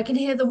 I can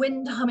hear the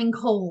wind humming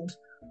cold.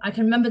 I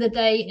can remember the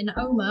day in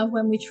Omagh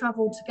when we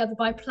travelled together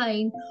by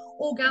plane,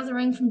 all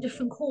gathering from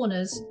different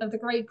corners of the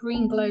great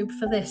green globe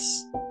for this.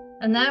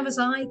 And there was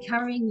I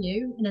carrying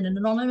you in an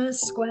anonymous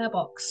square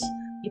box,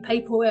 your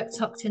paperwork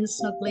tucked in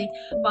snugly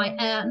by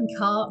air and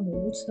car and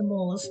all to the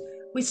moors.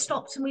 We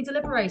stopped and we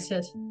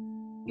deliberated.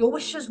 Your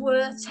wishes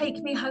were,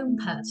 take me home,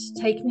 pet,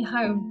 take me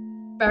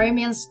home. Bury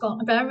me in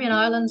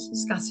Ireland,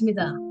 scatter me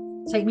there.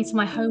 Take me to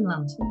my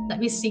homeland, let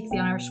me seek the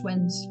Irish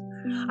winds.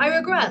 I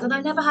regret that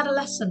I never had a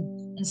lesson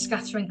in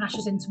scattering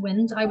ashes into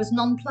wind. I was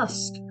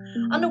nonplussed,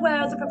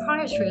 unaware of the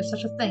propriety of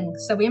such a thing,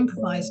 so we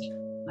improvised.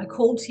 I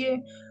called to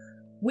you.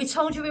 We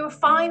told you we were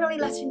finally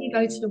letting you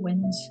go to the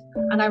winds,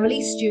 and I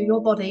released you,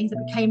 your body,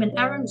 that became an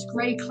errant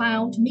grey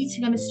cloud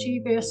meeting a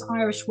mischievous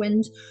Irish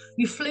wind.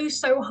 You flew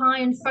so high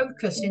and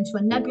focused into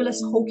a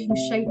nebulous hulking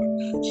shape,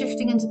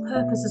 shifting into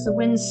purpose as the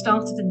wind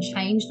started and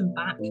changed and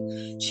back,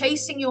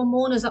 chasing your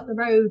mourners up the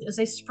road as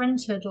they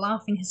sprinted,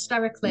 laughing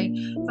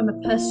hysterically from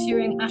a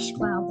pursuing ash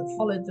cloud that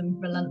followed them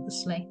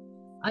relentlessly.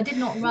 I did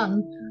not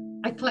run.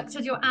 I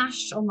collected your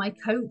ash on my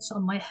coat,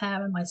 on my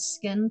hair and my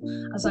skin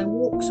as I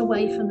walked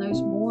away from those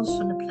moors,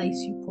 from the place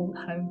you called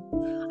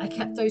home. I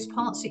kept those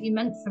parts that you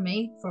meant for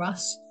me, for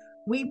us.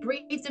 We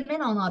breathed them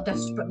in on our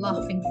desperate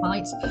laughing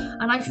fight,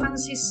 and I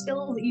fancy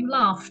still that you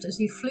laughed as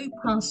you flew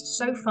past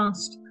so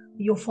fast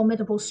that your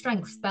formidable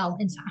strength fell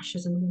into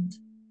ashes in the wind.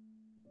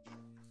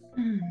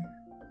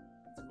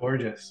 It's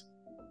gorgeous.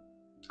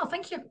 Oh,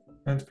 thank you.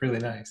 That's really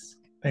nice.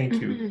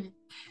 Thank you.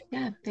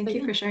 Yeah, thank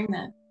you for sharing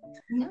that.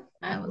 Yeah,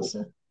 that was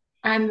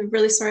I'm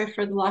really sorry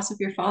for the loss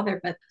of your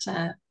father, but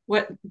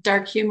what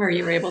dark humor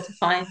you were able to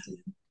find in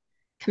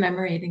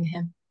commemorating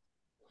him.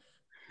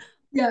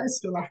 Yeah, I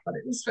still laugh at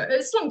it.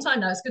 It's a long time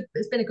now. It's good.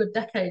 It's been a good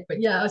decade,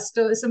 but yeah,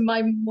 it's in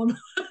my one.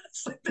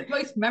 It's like the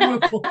most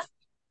memorable.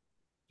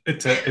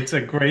 It's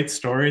a great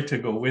story to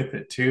go with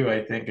it too.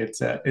 I think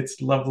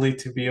it's lovely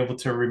to be able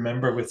to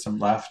remember with some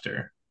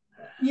laughter.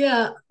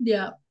 Yeah,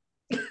 yeah.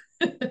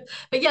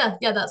 But yeah,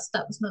 that's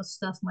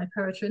my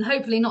poetry, and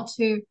hopefully not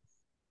too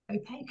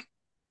opaque.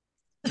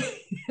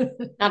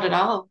 Not at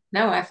all.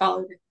 No, I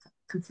followed it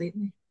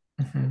completely.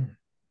 Mhm.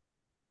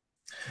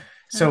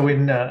 So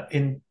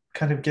in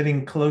kind of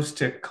getting close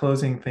to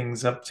closing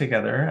things up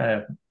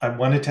together, I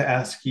wanted to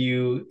ask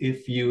you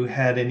if you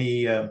had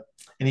any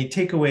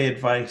takeaway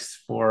advice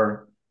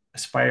for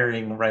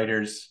aspiring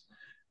writers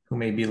who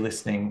may be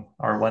listening,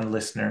 or one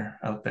listener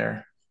out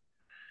there.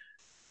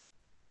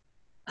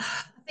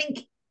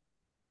 think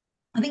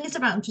I think it's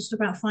about just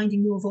about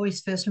finding your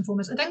voice first and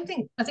foremost. I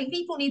think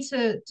people need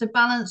to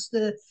balance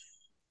the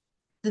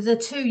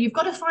two. You've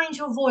got to find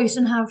your voice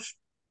and have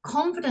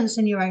confidence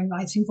in your own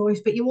writing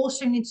voice, but you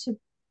also need to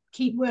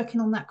keep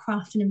working on that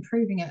craft and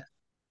improving it.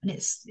 And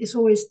it's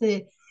always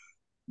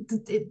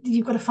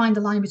you've got to find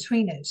the line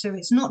between it. So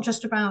it's not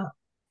just about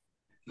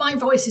my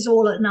voice is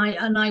all at night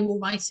and I will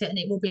write it and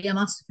it will be a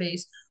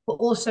masterpiece, but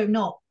also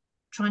not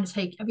trying to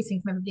take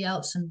everything from everybody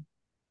else and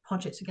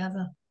podge it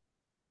together.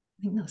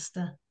 I think that's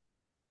the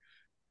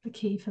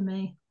key for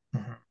me.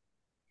 Mhm.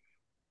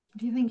 What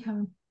do you think,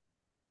 Karen?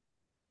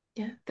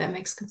 Yeah, that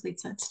makes complete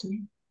sense to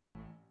me.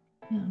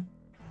 Yeah.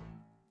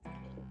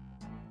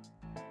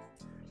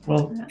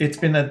 Well, it's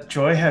been a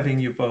joy having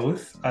you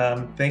both.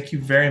 Thank you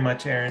very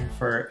much, Eryn,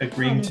 for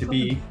agreeing no to problem.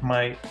 be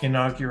my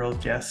inaugural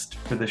guest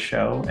for the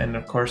show, and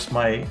of course,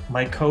 my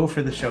co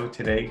for the show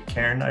today,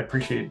 Karen. I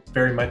appreciate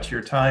very much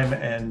your time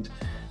and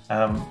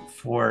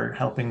for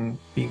helping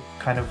me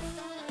kind of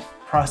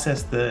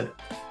process the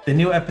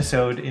new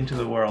episode into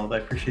the world. I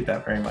appreciate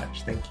that very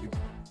much. Thank you.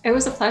 It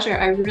was a pleasure.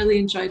 I really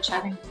enjoyed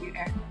chatting with you,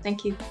 Eryn.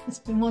 Thank you. It's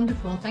been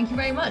wonderful. Thank you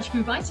very much for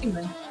inviting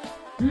me.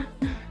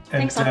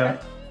 Thanks, And Oliver.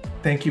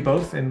 thank you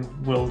both, and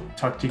we'll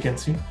talk to you again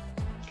soon.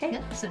 Okay.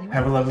 Yeah, certainly.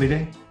 Have a lovely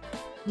day.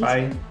 You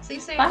Bye. too. See you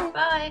soon. Bye.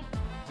 Bye.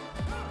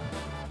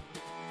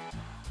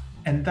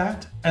 And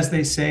that, as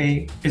they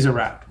say, is a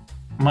wrap.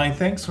 My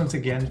thanks once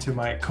again to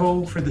my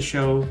co for the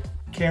show,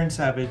 Karen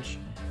Savage,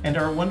 and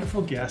our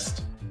wonderful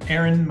guest,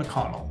 Eryn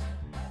McConnell.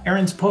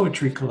 Eryn's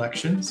poetry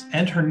collections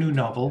and her new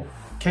novel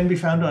can be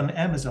found on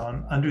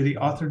Amazon under the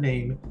author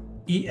name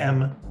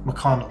E.M.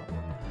 McConnell.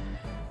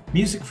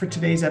 Music for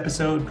today's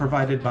episode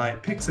provided by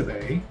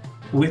Pixabay,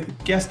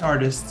 with guest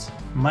artists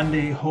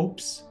Monday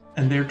Hopes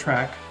and their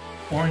track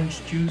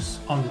Orange Juice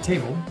on the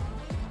Table,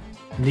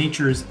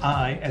 Nature's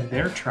Eye and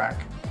their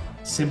track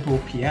Simple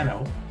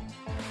Piano,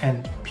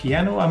 and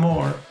Piano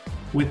Amor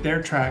with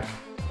their track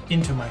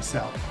Into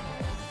Myself.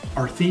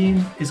 Our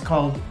theme is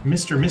called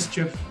Mr.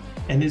 Mischief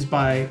and is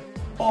by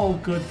All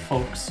Good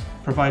Folks,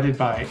 provided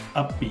by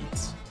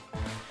Upbeats.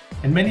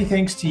 And many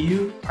thanks to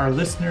you, our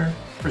listener,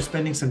 for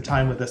spending some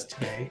time with us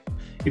today.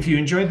 If you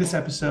enjoyed this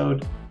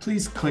episode,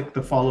 please click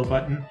the follow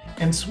button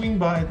and swing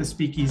by the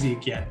Speakeasy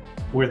again,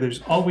 where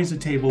there's always a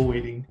table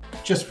waiting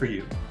just for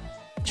you.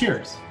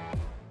 Cheers.